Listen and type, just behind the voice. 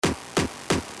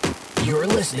You're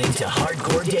listening to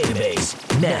Hardcore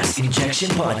Database, Mass Injection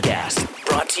Podcast,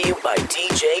 brought to you by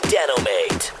DJ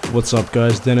Denomate. What's up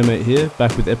guys, Denomate here,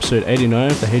 back with episode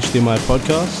 89 of the HDMI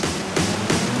podcast.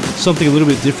 Something a little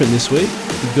bit different this week.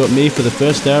 We've got me for the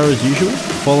first hour as usual.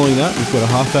 Following that, we've got a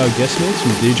half-hour guest mix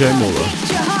from DJ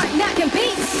Muller.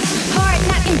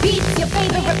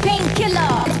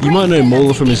 You might know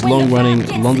Muller from his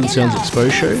long-running London Sounds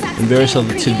Exposed show and various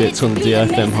other tidbits on the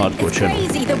DIFM Hardcore channel.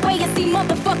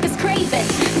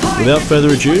 Without further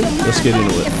ado, let's get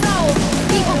into it.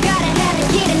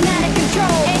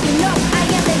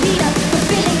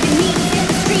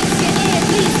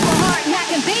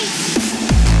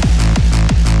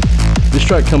 This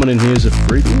track coming in here is a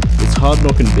freebie. It's hard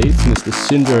knocking beats and it's the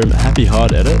Syndrome Happy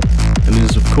Hard edit, and it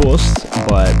is of course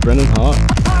by Brennan Hart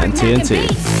and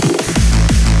TNT.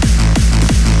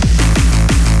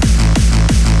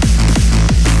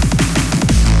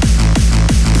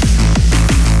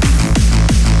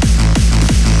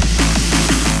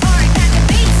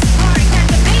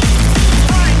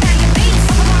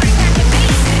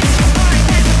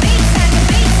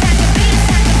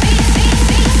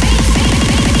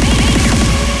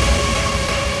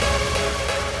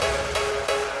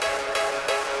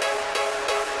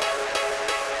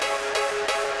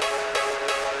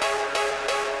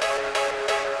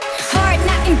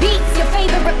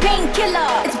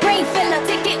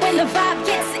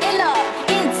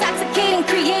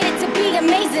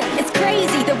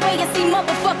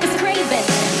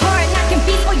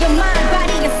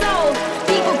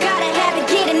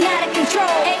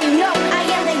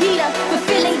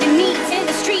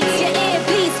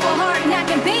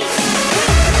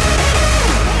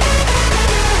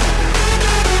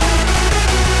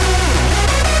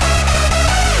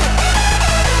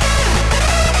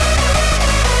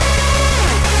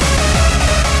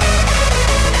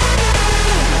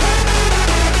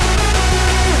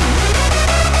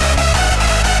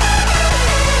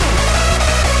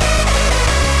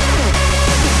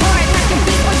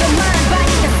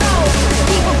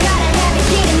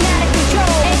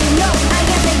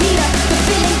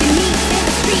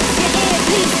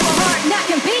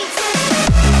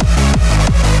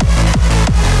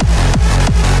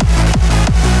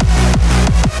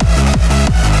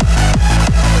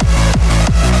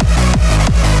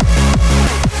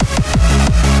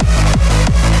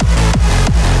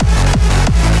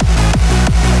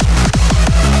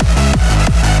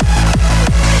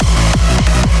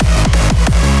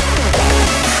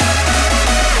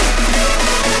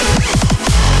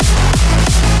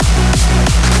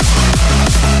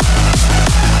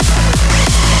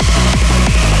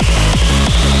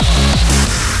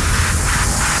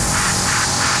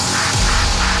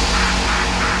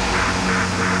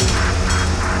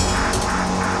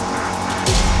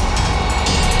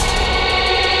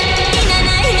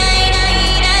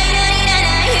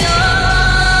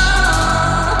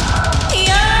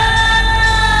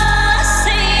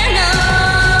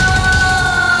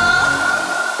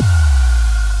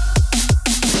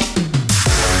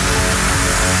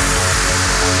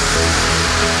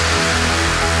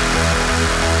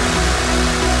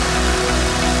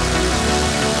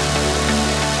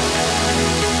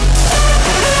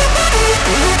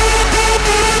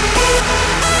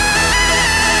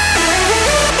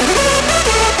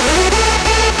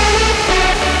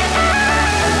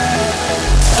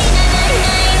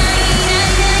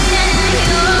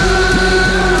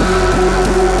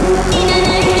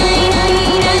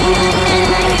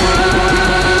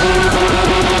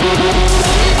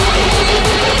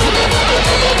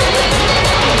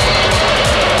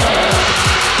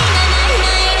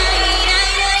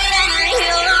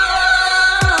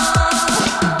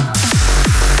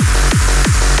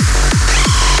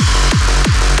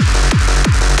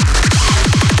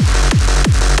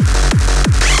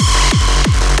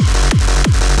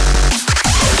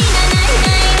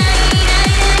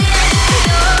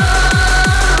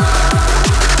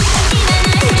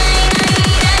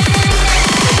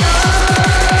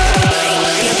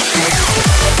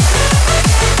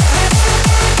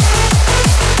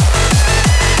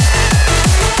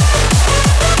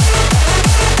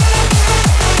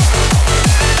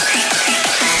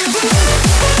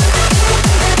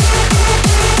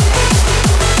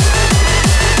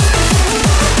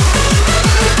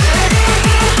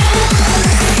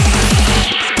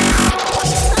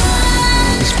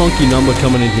 Funky number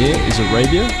coming in here is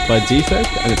Arabia by Defect,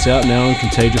 and it's out now on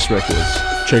Contagious Records.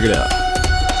 Check it out.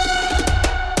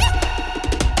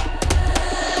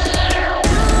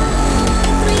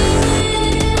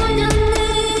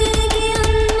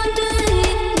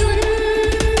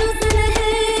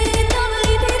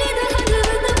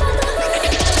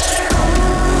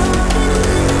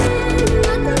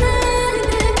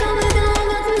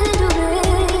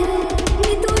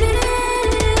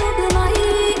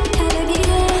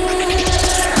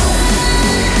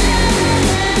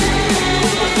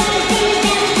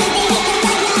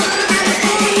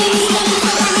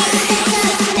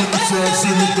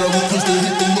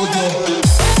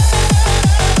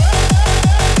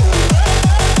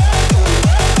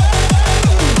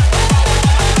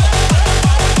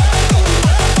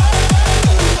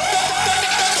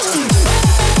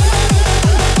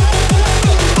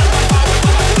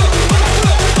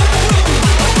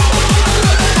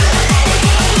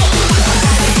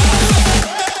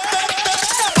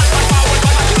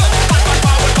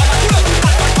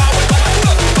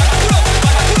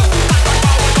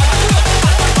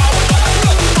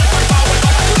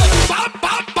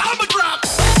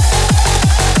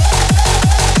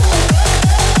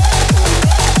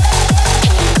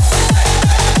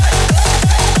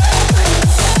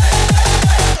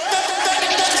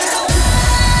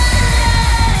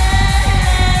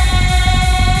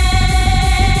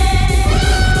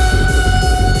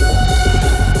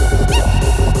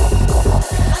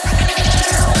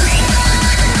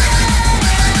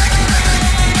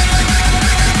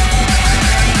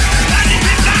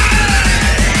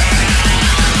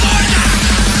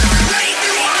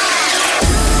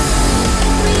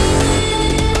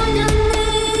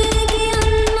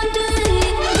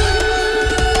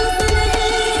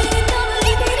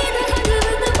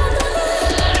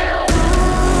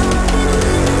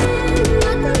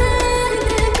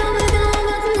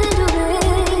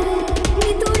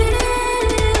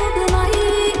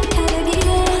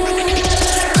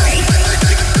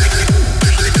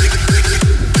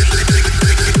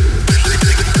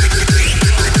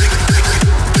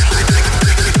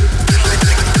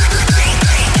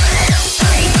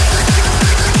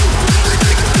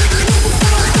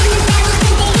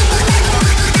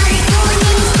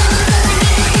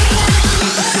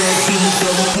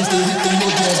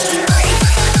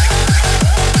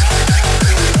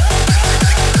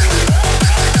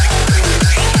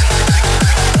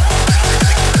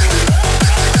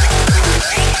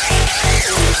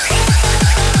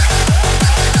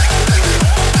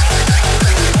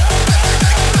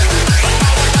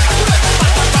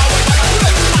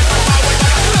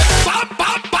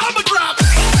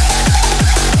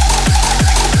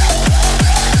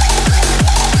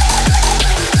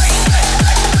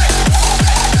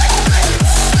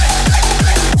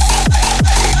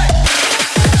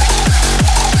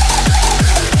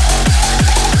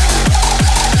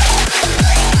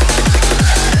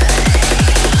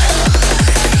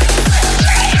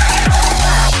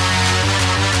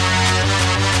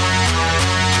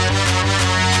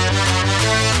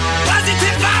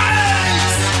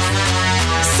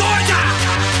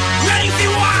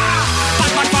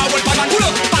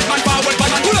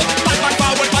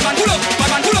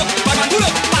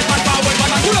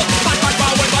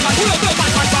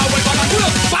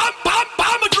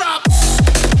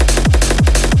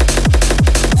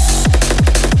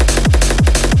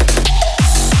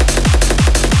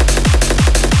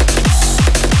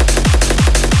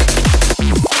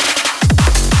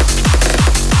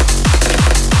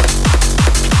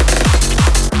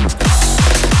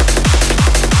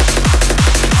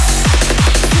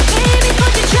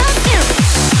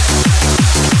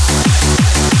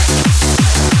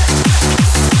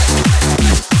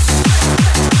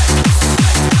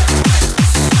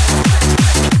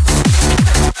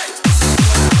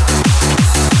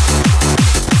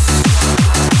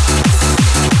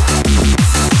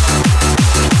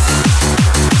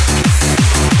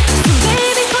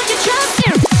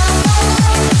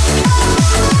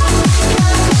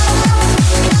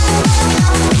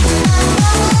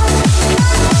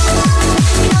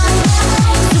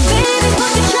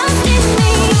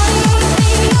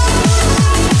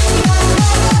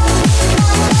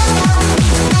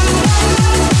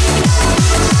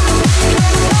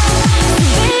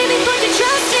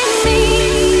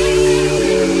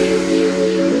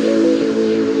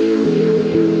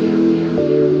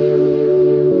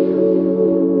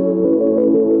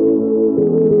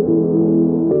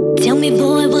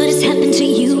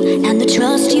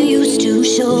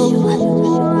 show.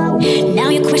 Now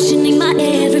you're questioning my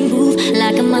every move,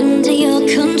 like I'm under your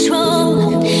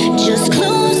control. Just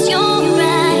close your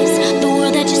eyes. The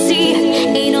world that you see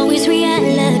ain't always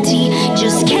reality.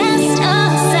 Just cast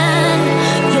aside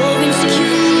your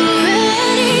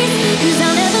insecurities, 'cause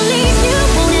I'll never leave you,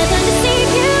 won't ever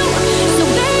deceive you. So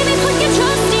baby, put your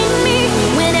trust in me.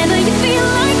 Whenever you feel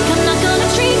like I'm not gonna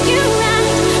treat you right,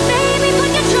 baby,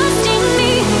 put your trust in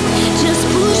me. Just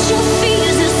push your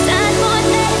fears aside, boy,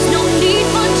 there's no need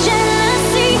for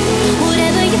jealousy.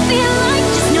 Whatever you feel like,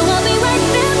 just know I'll be right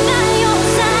there by your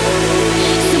side.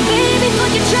 So baby,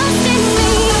 put your trust in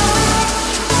me.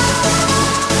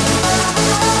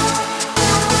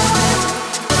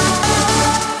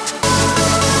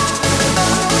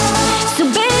 So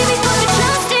baby, put your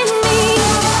trust in me.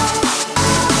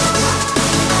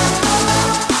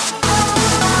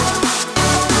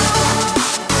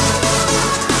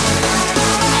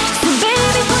 So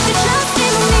baby, put your trust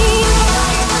in me.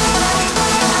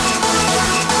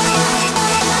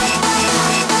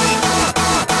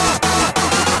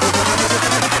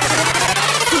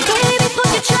 So baby, put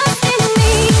your trust in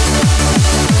me.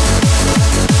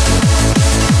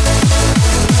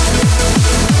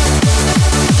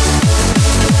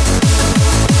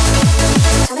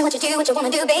 Tell me what you do, what you wanna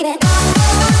do, baby.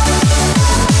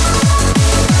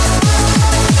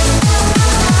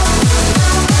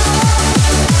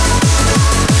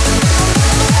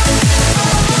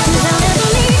 I'll never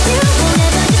leave you, won't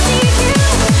ever deceive you.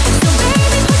 So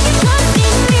baby, put your trust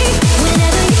in me.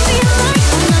 Whenever you feel like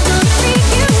I'm not gonna treat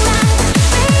you right,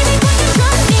 baby, put your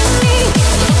trust in me.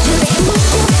 Just push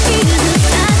your fears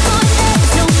aside, boy,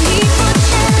 there's no need for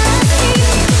jealousy.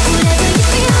 Whenever you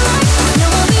feel like,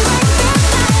 know I'll be right there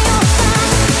by your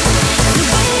side. So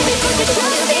baby, put your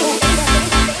trust in me.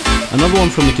 Another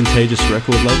one from the Contagious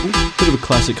record label. Bit of a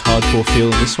classic hardcore feel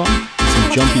in this one. Some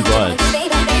jumpy vibes.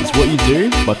 It's What You Do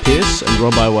by Pierce and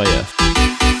Rob IYF.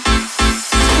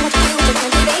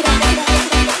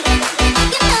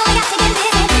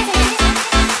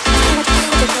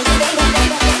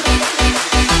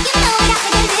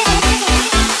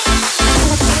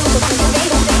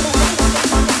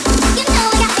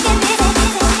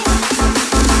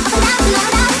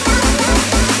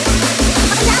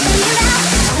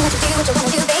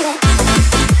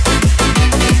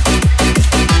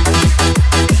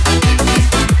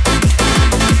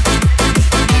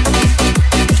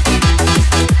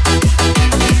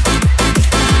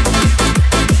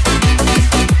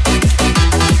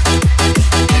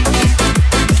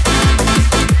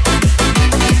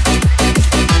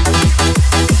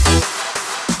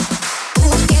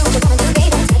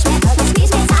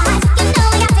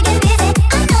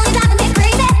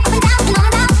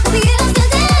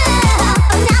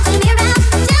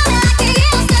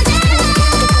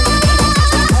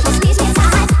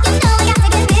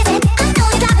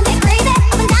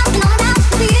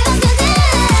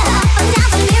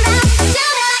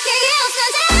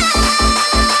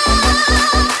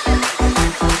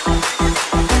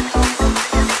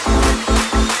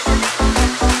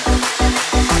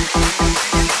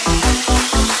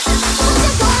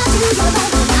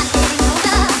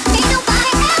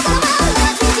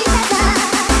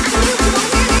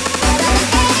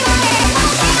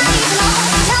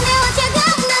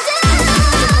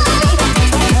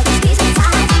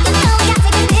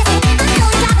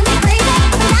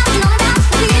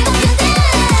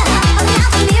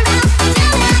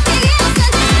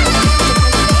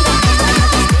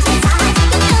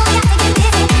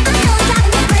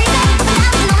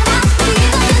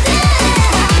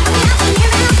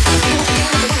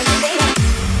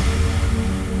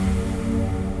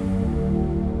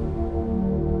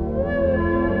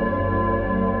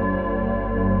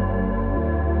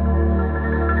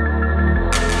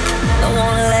 Don't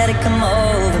wanna let it come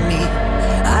over me.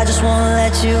 I just wanna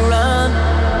let you run.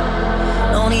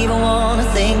 Don't even wanna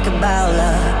think about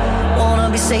love. Wanna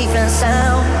be safe and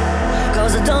sound.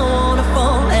 'Cause I don't wanna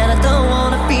fall and I don't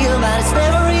wanna feel, but it's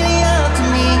never really up to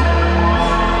me.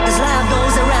 This life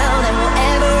goes around and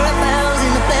whatever I found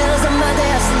in the plans of my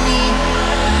destiny.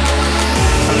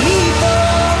 We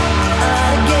fall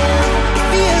out again.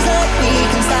 Feels like we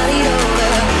can start it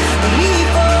over. We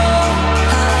fall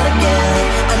out again.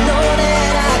 I know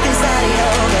that I can start it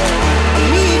over.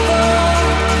 We fall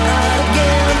out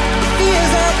again.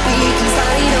 Feels like we can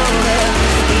start it over.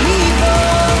 We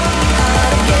fall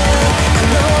out again. I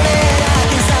know that I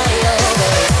can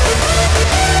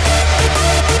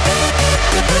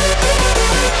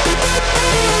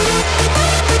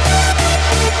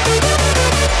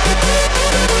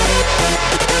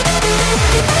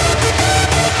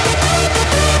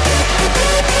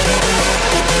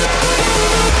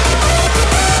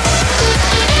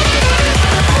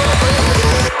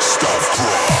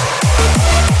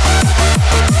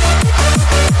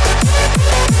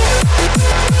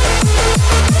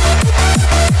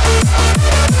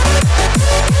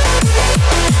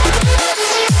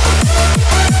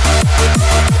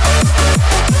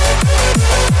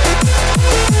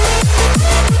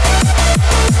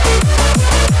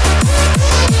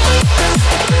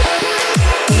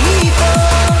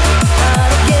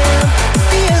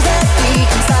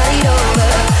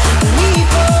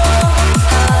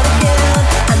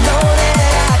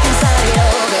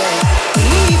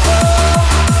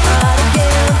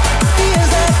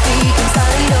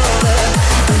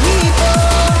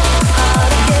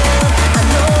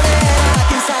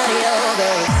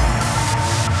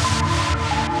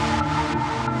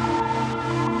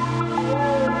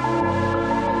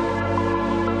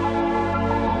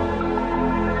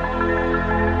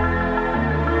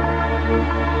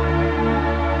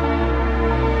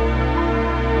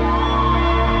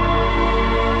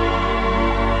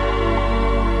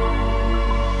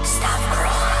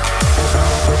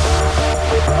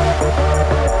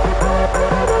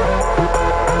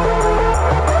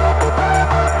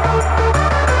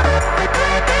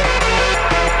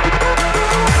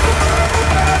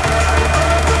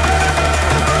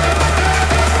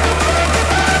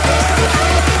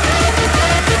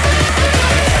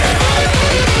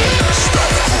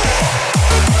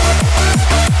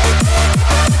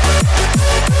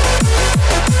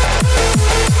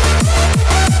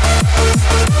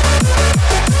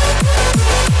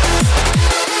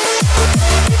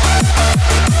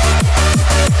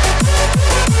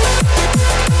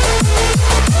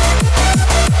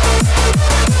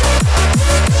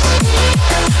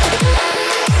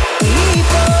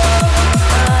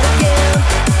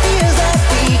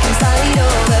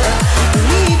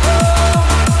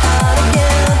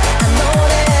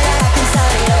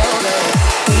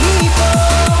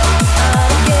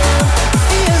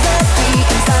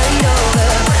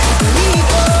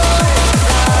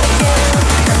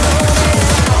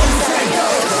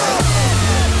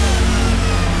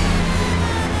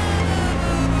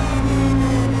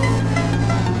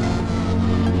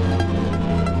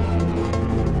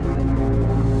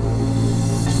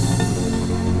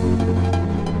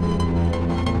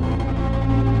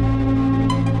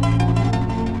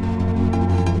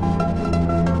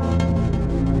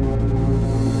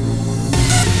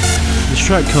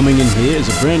track coming in here is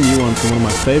a brand new one from one of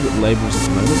my favourite labels at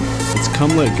the moment. It's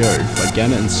Come Let Go by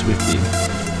Ganna and Swifty.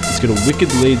 It's got a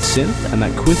wicked lead synth and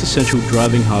that quintessential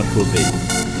driving hardcore beat.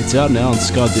 It's out now on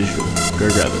Scar Digital. Go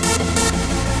grab it.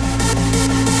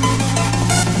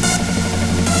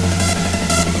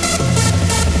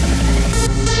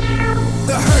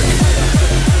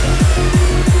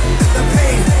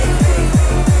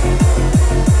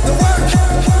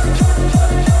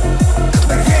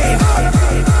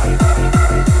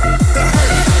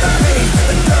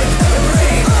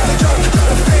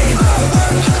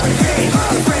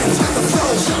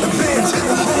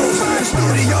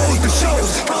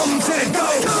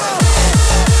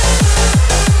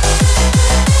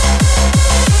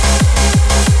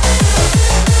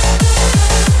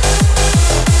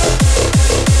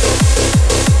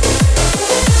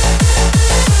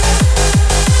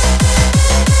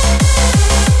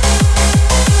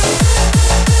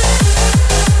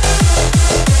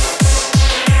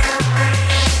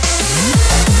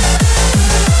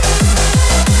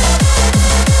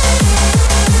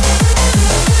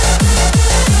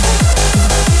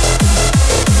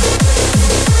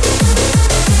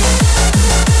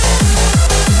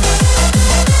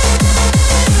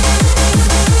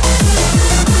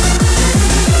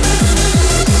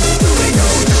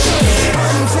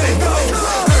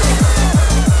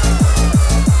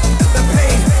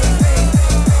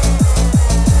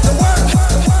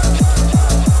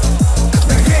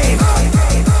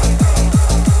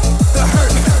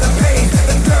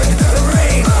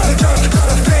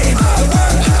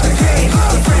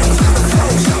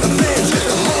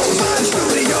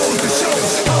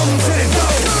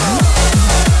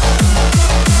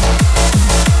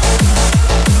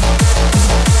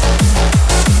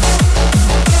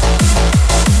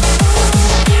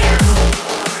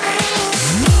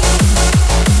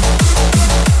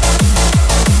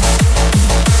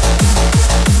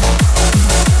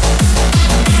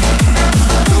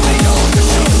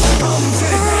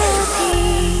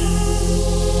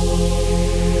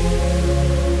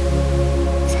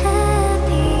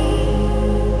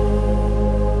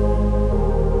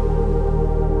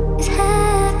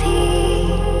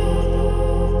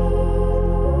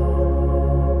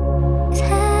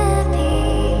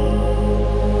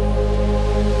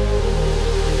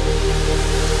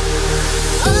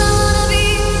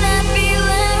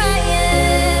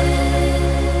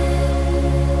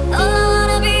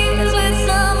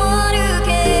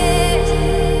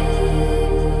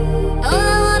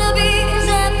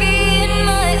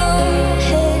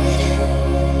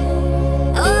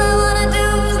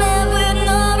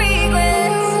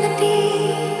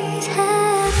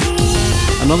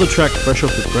 Another track fresh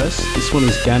off the press, this one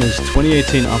is Ganna's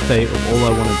 2018 update of All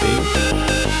I Wanna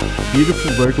Be.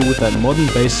 Beautiful vocal with that modern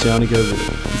bass sound to go with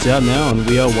it. It's out now on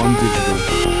We Are One Digital.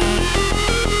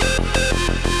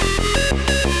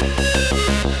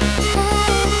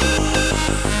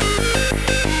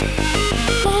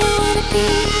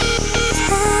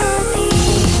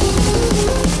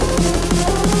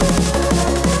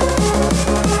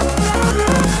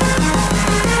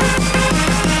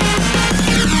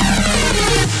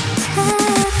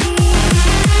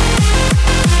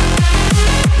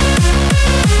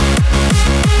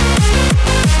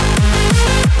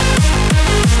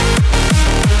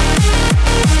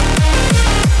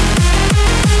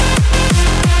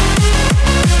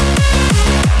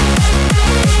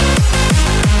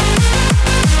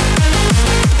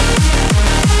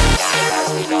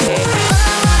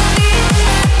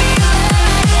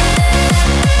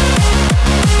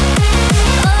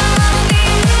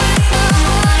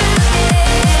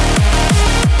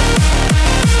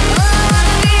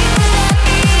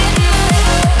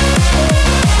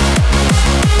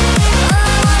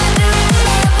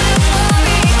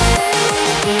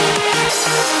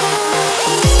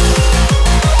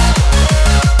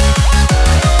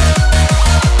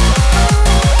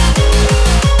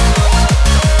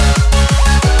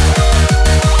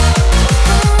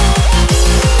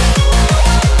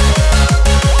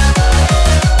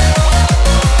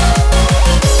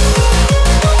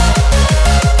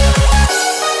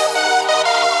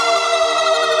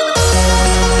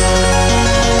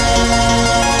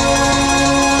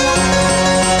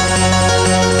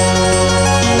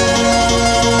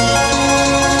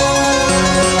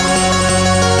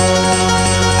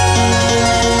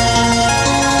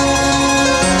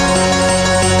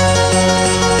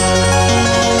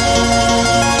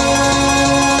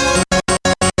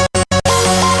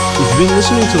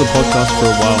 Listening to the podcast for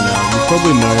a while now, you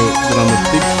probably know that I'm a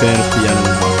big fan of piano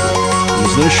and hardcore, and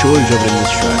there's no shortage of it in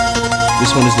this track.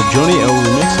 This one is the Johnny L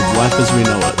remix of Life As We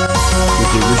Know It, with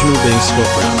the original being Scott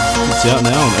Brown. It's It's out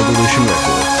now on Evolution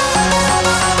Records.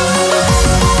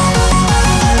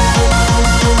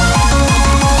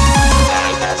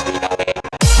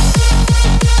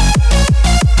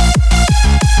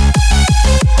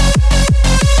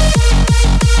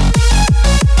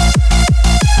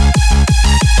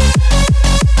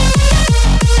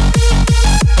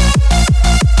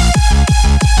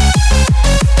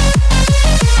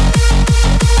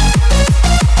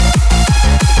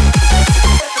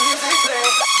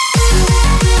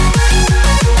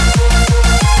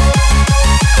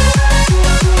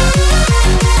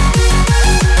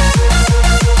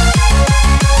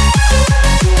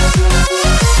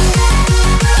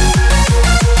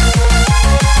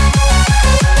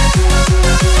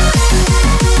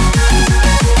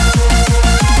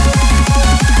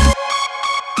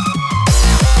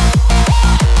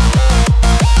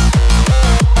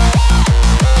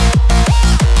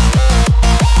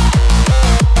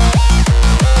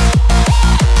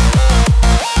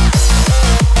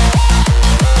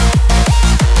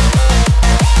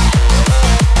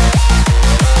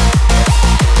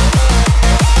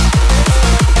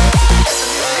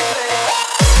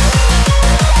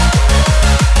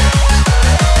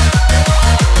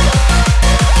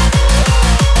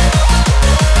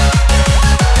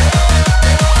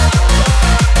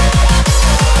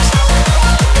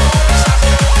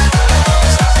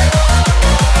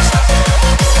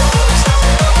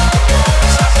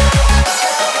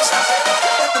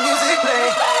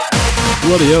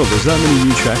 Bloody hell, there's that many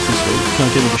new tracks this week.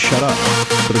 Can't get me to shut up,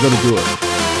 but I gotta do it.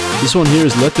 This one here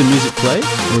is Let the Music Play,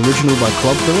 an original by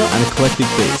Club Killer and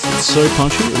Eclectic Beats. It's so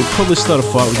punchy, it would probably start a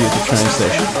fight with you at the train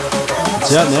station.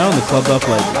 It's out now on the Clubbed Up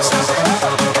label.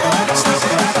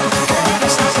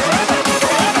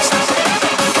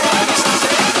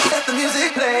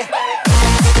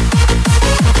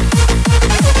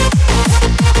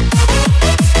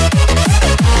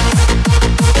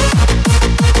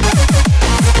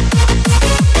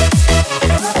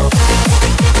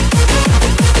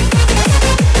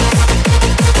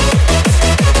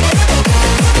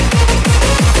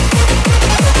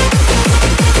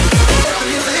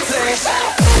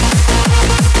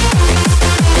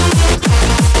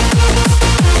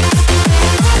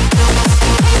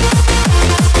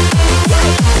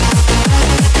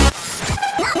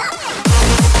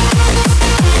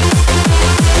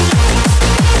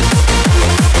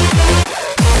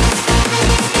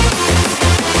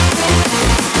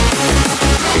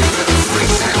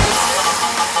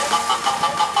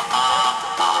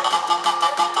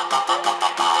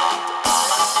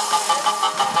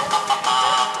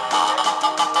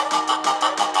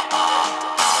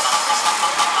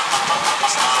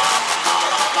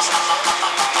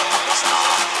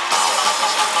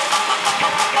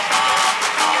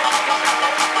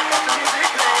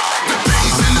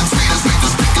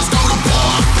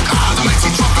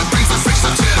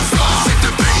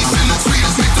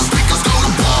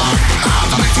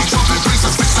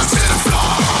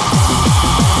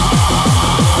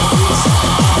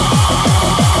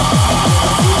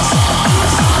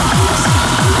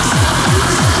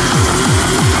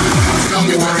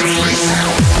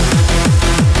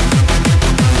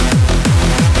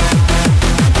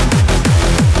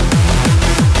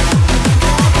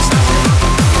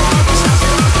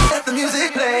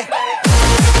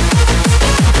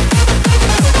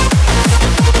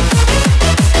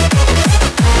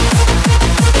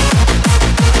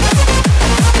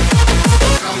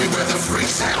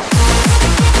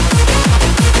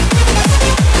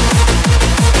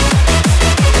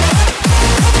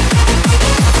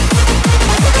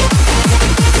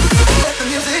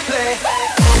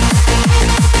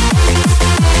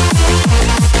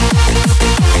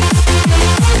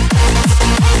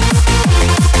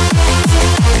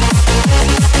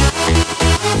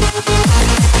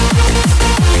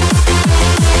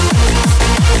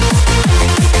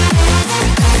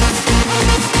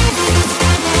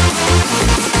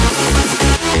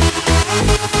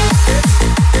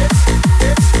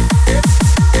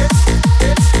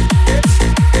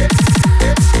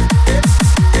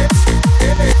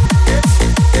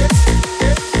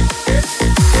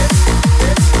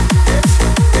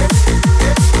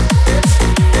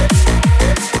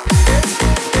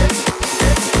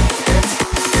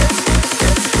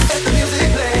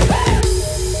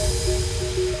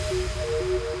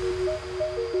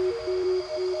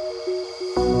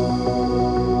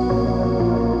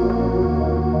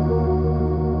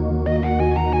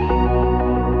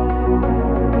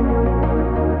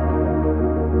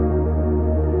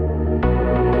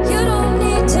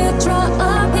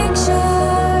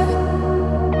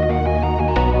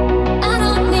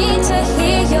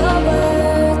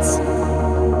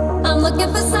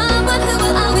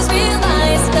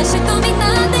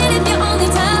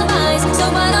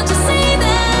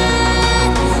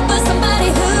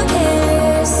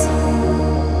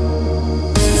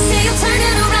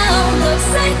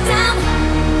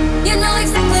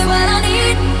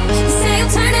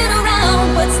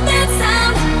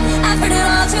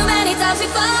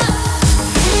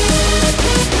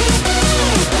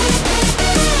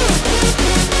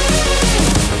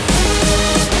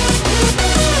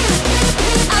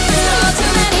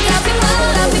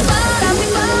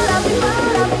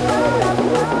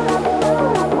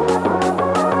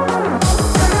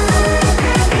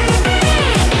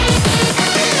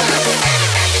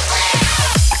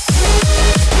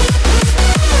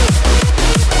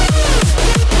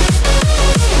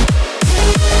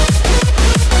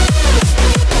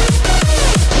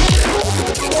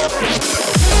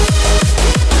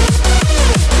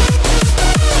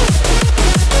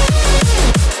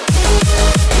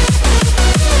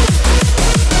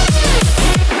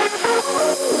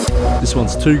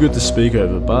 too good to speak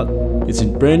over, but it's a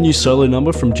brand new solo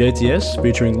number from JTS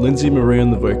featuring Lindsay Marie on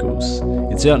the vocals.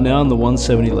 It's out now on the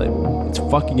 170 label. It's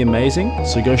fucking amazing,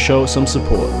 so go show it some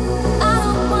support. I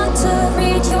don't want to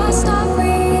read your story.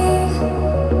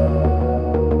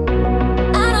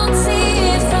 I don't see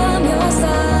it from your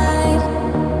side.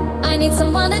 I need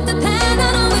someone to depend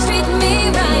on, always treating me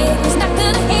right. Who's not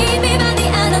gonna hate me by the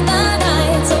end of the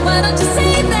night. So why don't you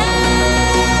say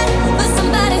that for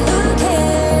somebody who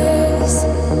cares?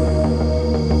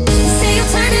 You say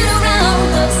you'll turn it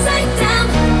around, upside down.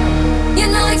 You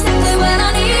know exactly what I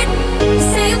need. You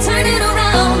say you'll turn it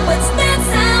around. What's that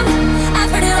sound?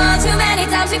 I've heard it all too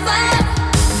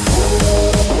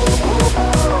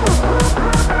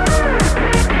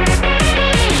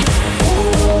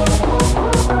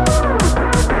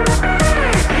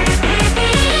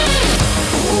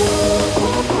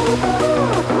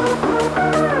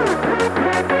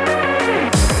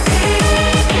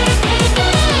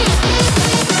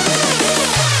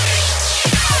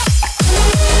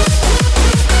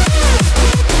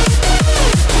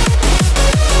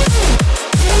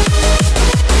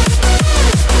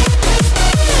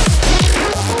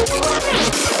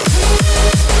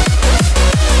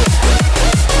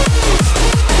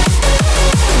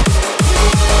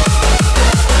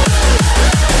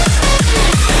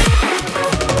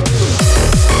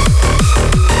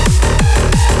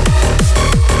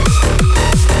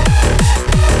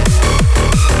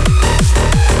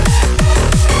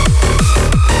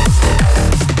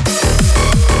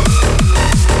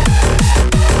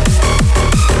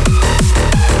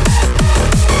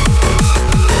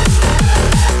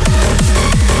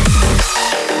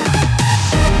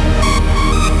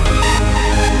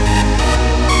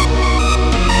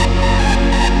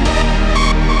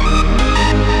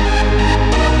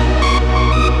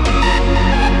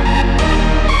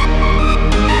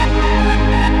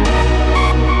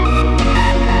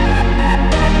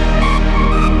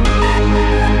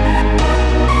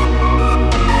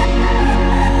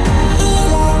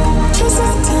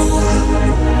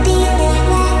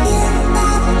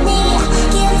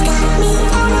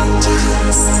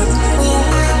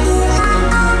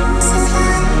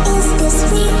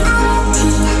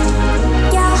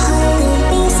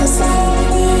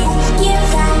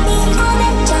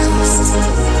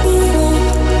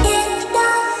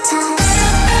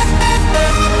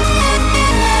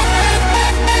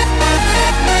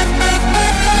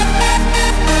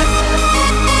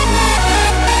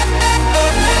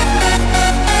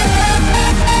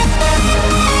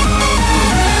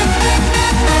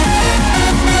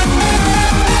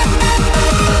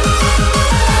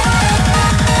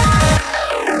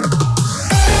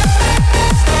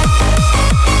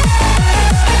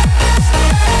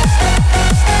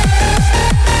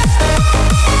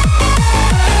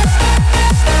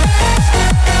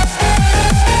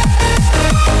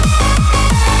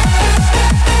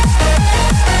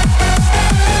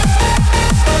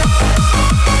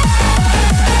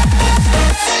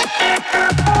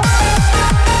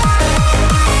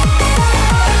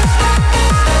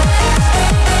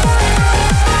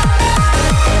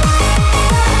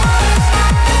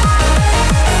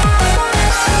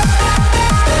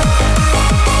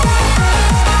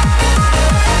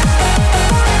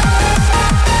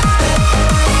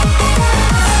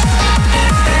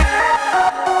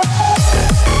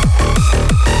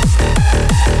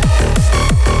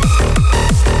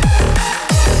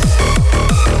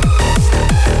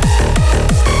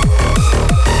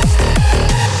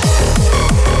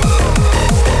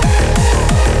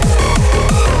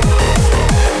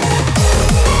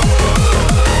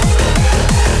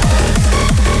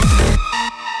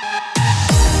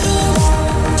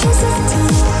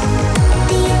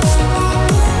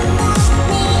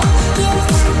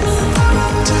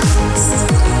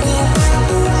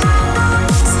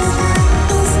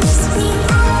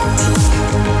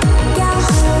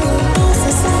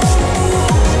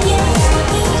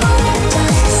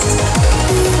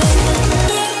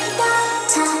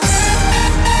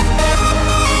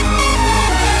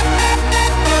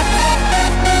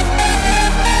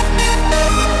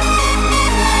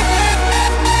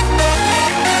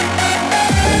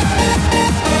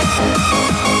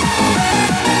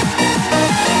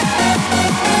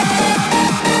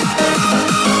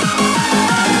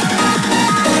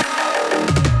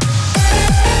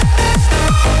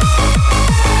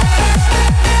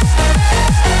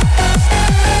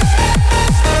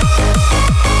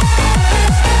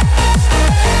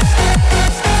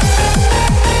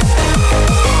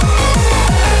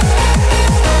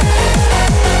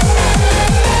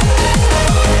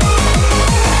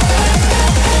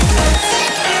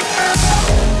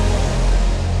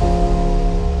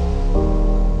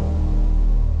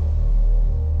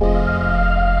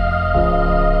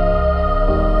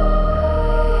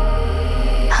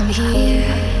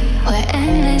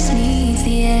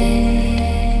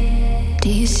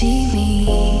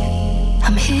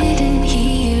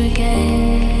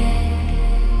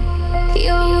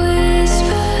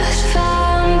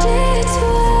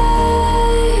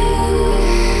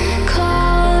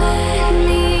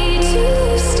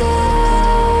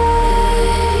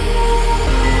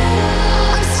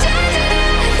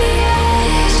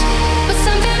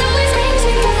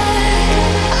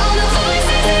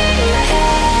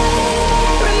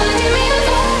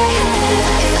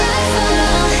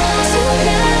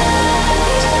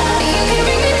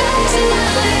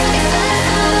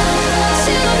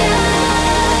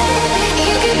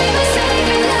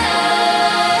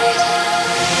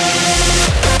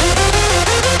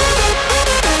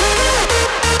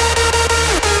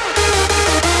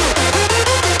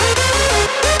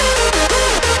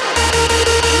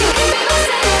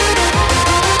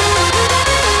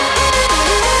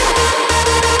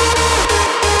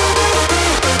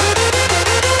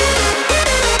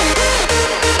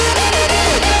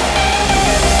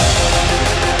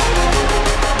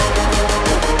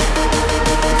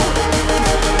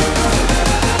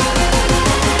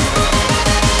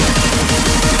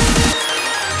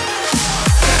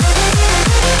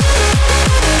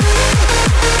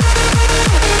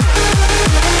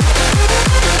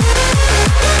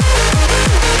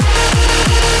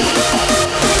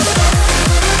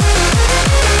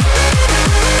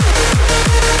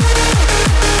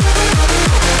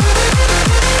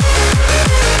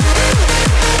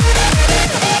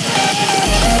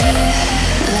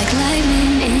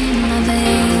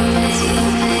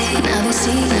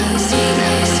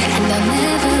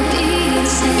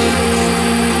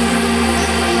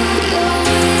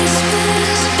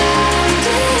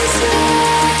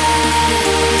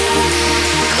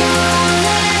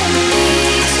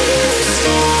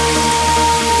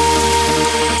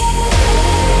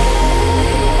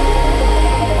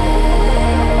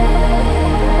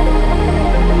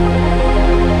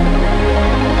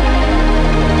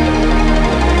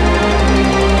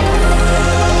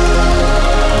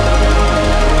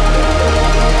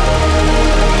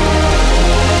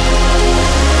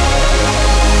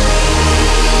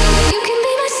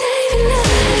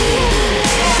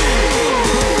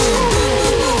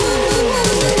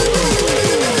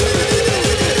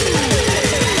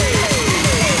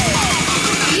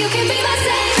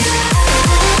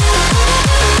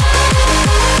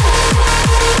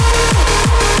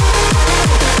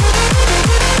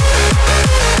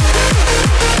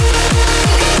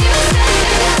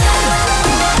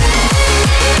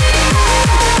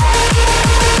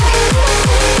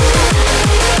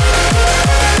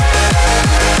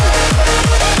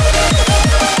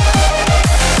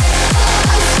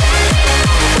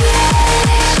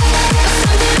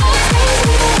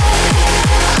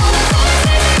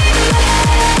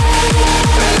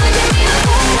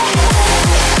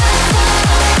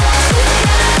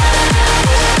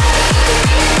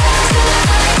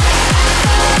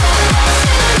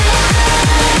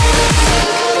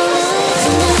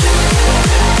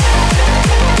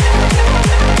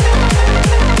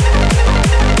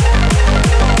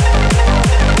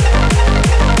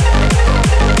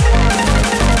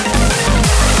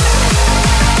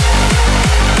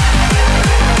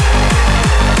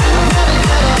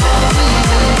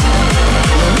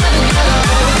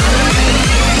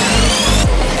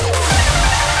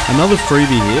Another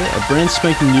freebie here, a brand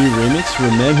spanking new remix for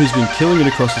a man who's been killing it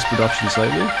across his productions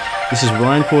lately. This is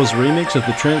Ryan Cor's remix of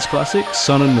the trance classic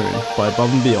Sun and Moon by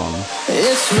Above and Beyond.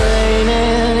 It's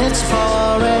raining, it's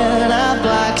pouring, a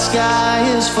black sky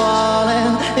is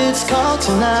falling, it's cold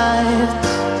tonight.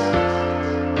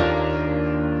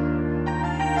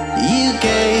 You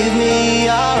gave me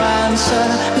your answer,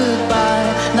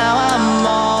 goodbye, now I'm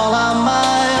all on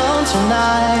my own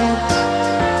tonight.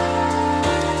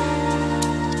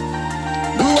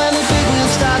 When the big wheel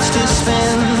starts to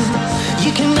spin,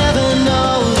 you can never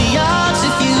know the odds.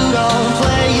 If you don't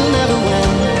play, you'll never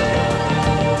win.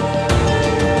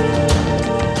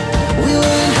 We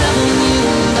were in heaven, you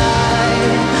and I,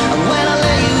 and when I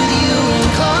lay with you and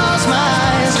close my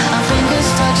eyes, our fingers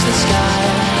touch the sky.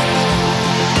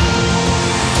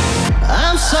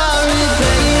 I'm sorry,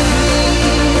 baby,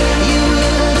 you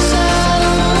were the sun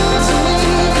and moon to me.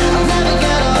 I'll never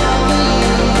get over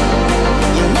you,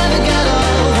 you'll never get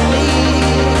over me.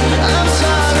 I'm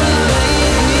sorry,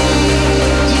 baby,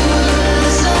 you were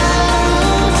the sun and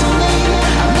moon to me.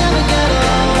 I'll never get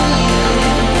over you,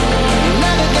 you'll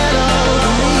never get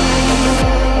over me.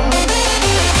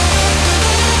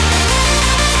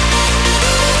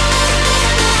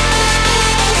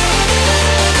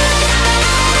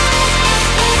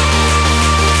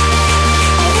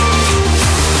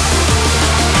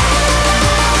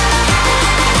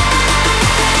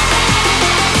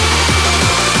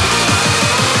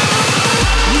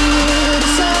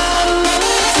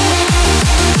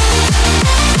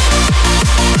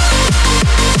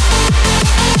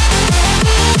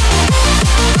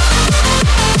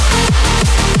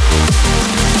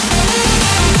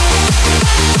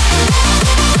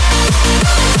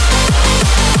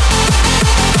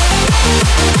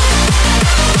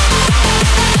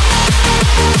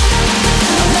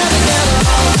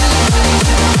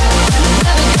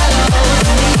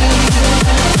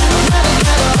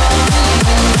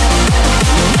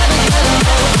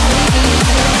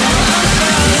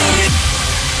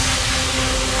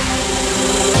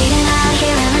 Waiting out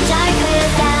here in the dark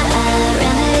without a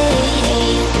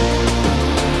remedy.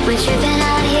 We're tripping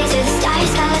out here to the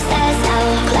stars 'cause there's no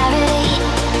clarity.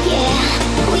 Yeah,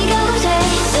 we go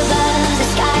straight above the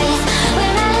skies.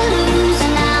 We're not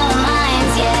losing our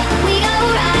minds. Yeah, we go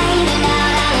riding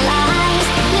out our lives.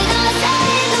 We're gonna set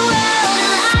the world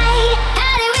alight.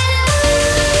 And it will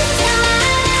lose our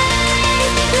minds,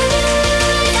 lose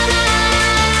our minds,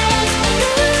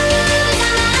 lose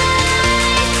our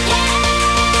minds. Yeah.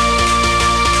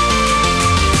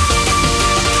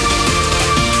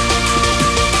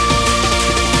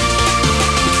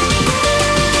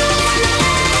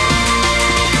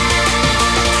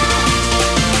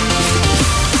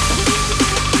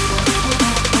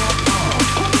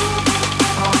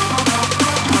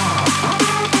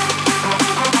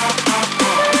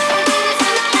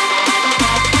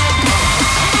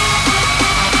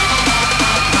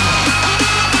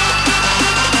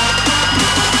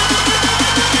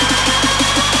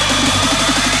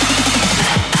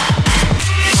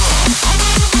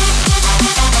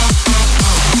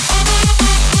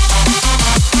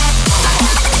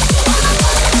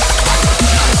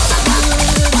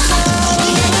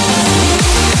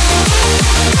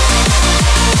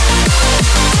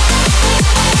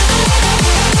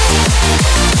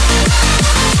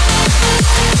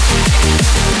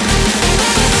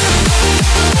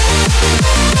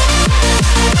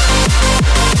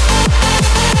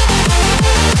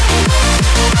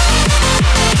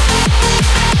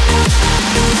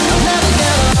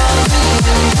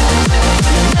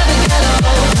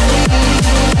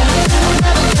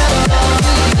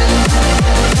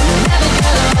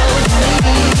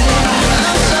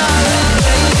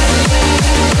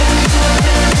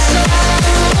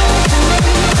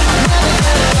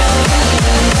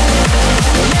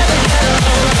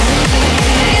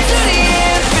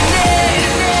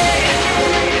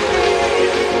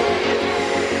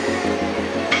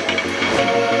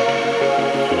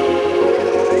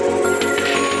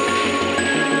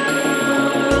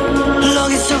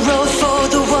 Long is the road for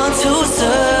the ones who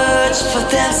search for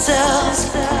themselves.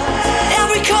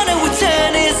 Every corner we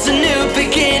turn is a new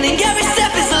beginning. Every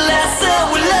step is a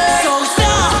lesson we learn. So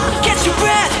stop, catch your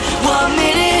breath, 1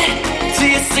 minute, till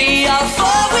you see how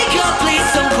far we got. Please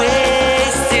don't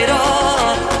waste it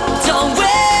all. Don't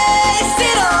waste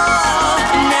it all.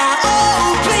 Now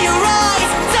open your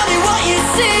eyes, tell me what you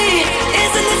see.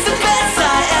 Isn't this the best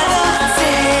I ever?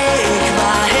 Take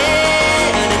my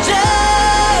hand and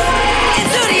jump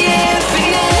into the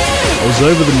infinite. I was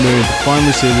over the moon to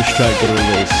finally see this track get a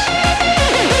release.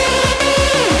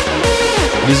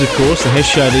 It is, of course, the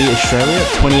HID Australia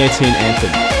 2018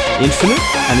 anthem. Infinite,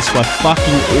 and it's by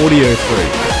fucking Audio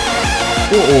 3.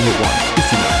 Or Orbit 1,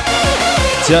 if you know.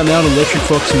 It's out now on Electric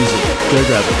Fox Music. Go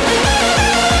grab it.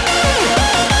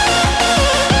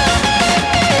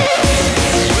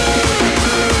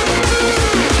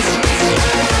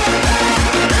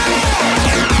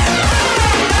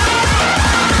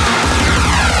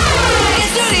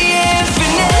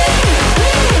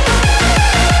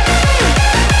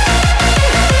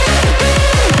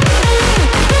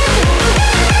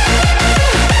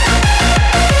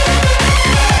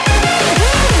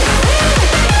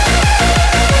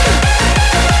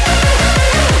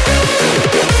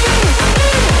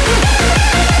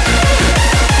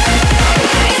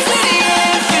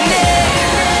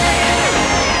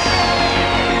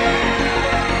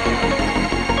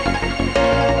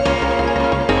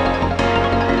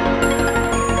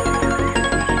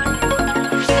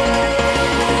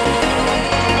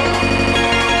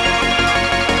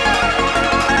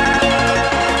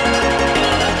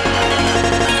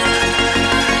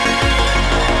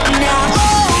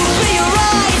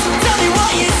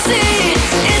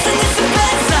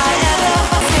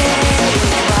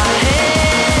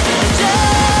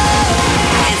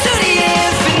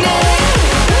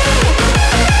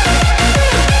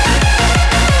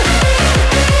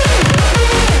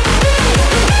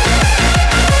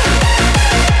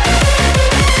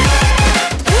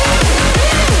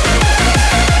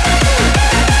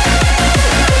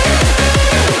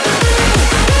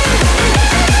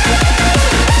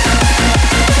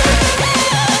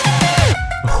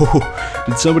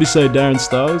 Did somebody say Darren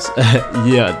Styles?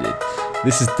 Yeah, I did.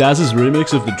 This is Daz's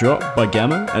remix of The Drop by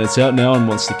Gamma, and it's out now on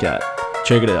Monster Cat.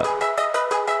 Check it out.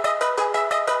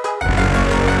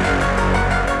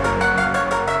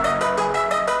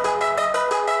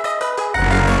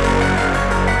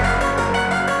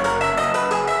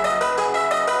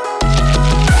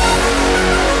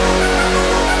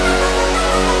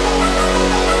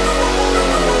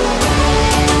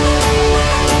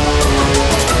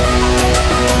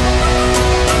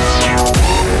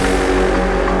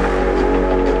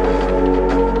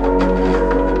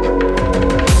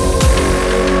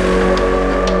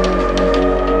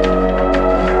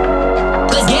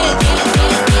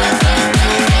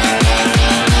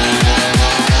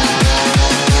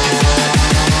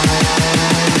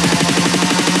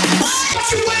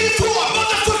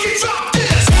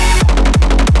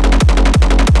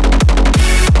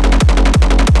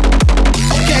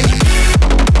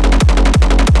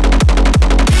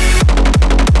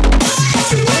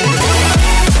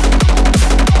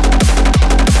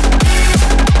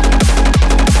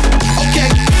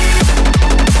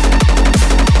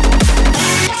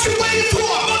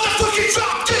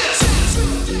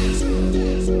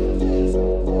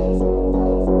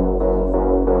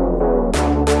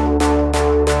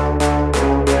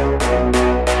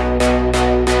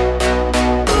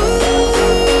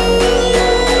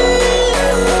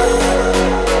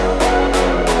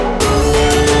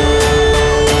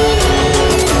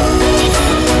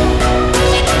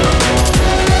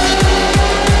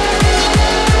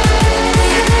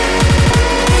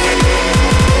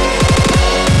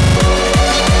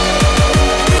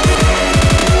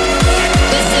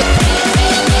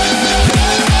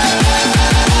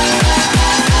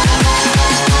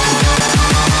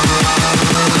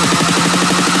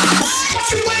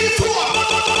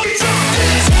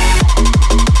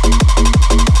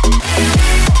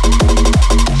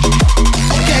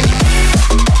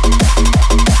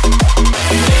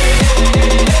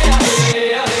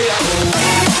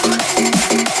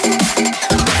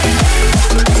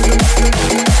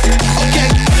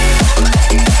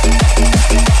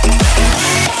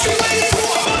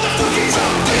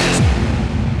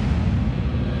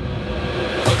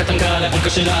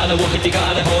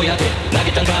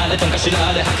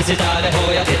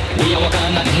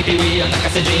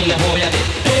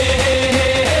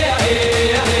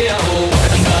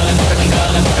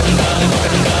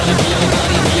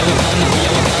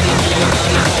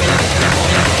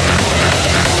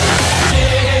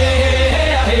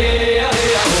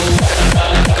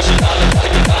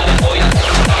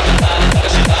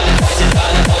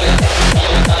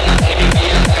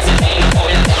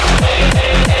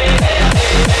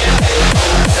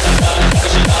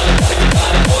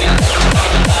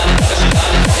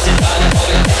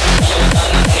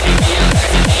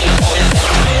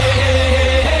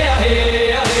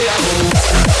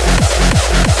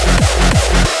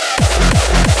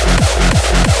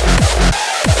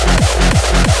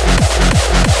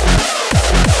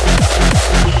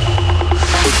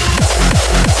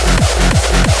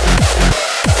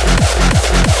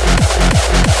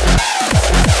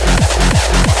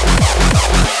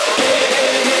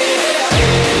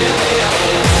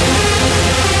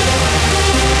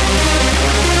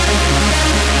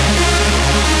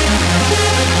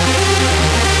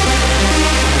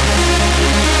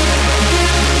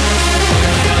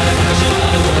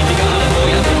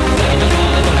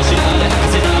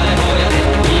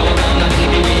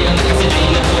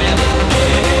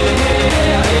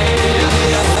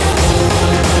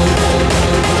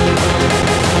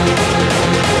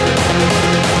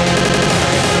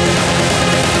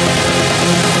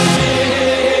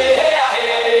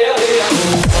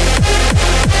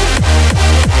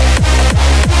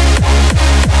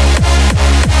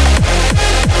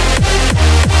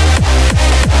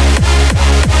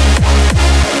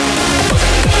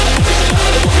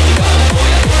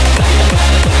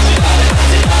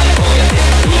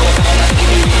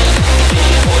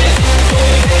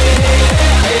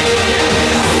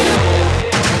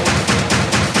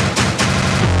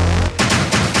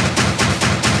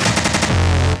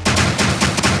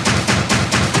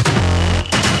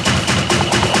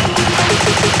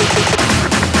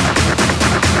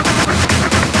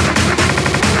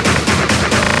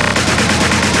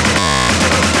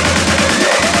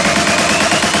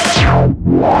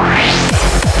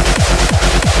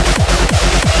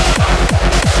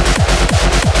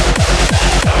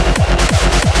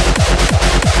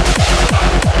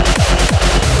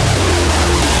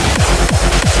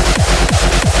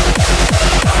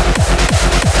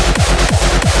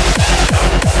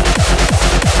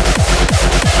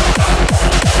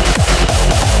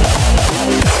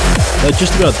 that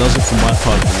just about does it for my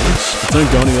part of the mix. But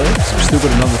don't go anywhere, because we've still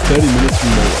got another 30 minutes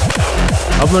from Mauler.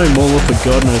 I've known Mauler for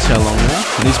God knows how long now,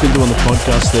 and he's been doing the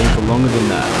podcast thing for longer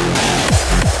than that.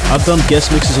 I've done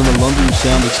guest mixes on the London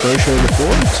Sound Expo show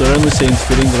before, so it only seems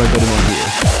fitting that I got him on here.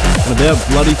 And about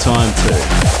bloody time too.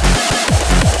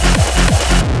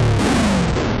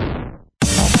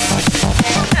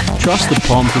 Trust the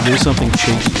POM to do something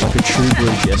cheeky, like a true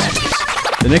brew guest mix.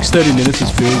 The next 30 minutes is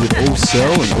filled with all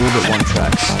cell and all but one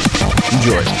tracks.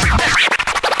 Enjoy.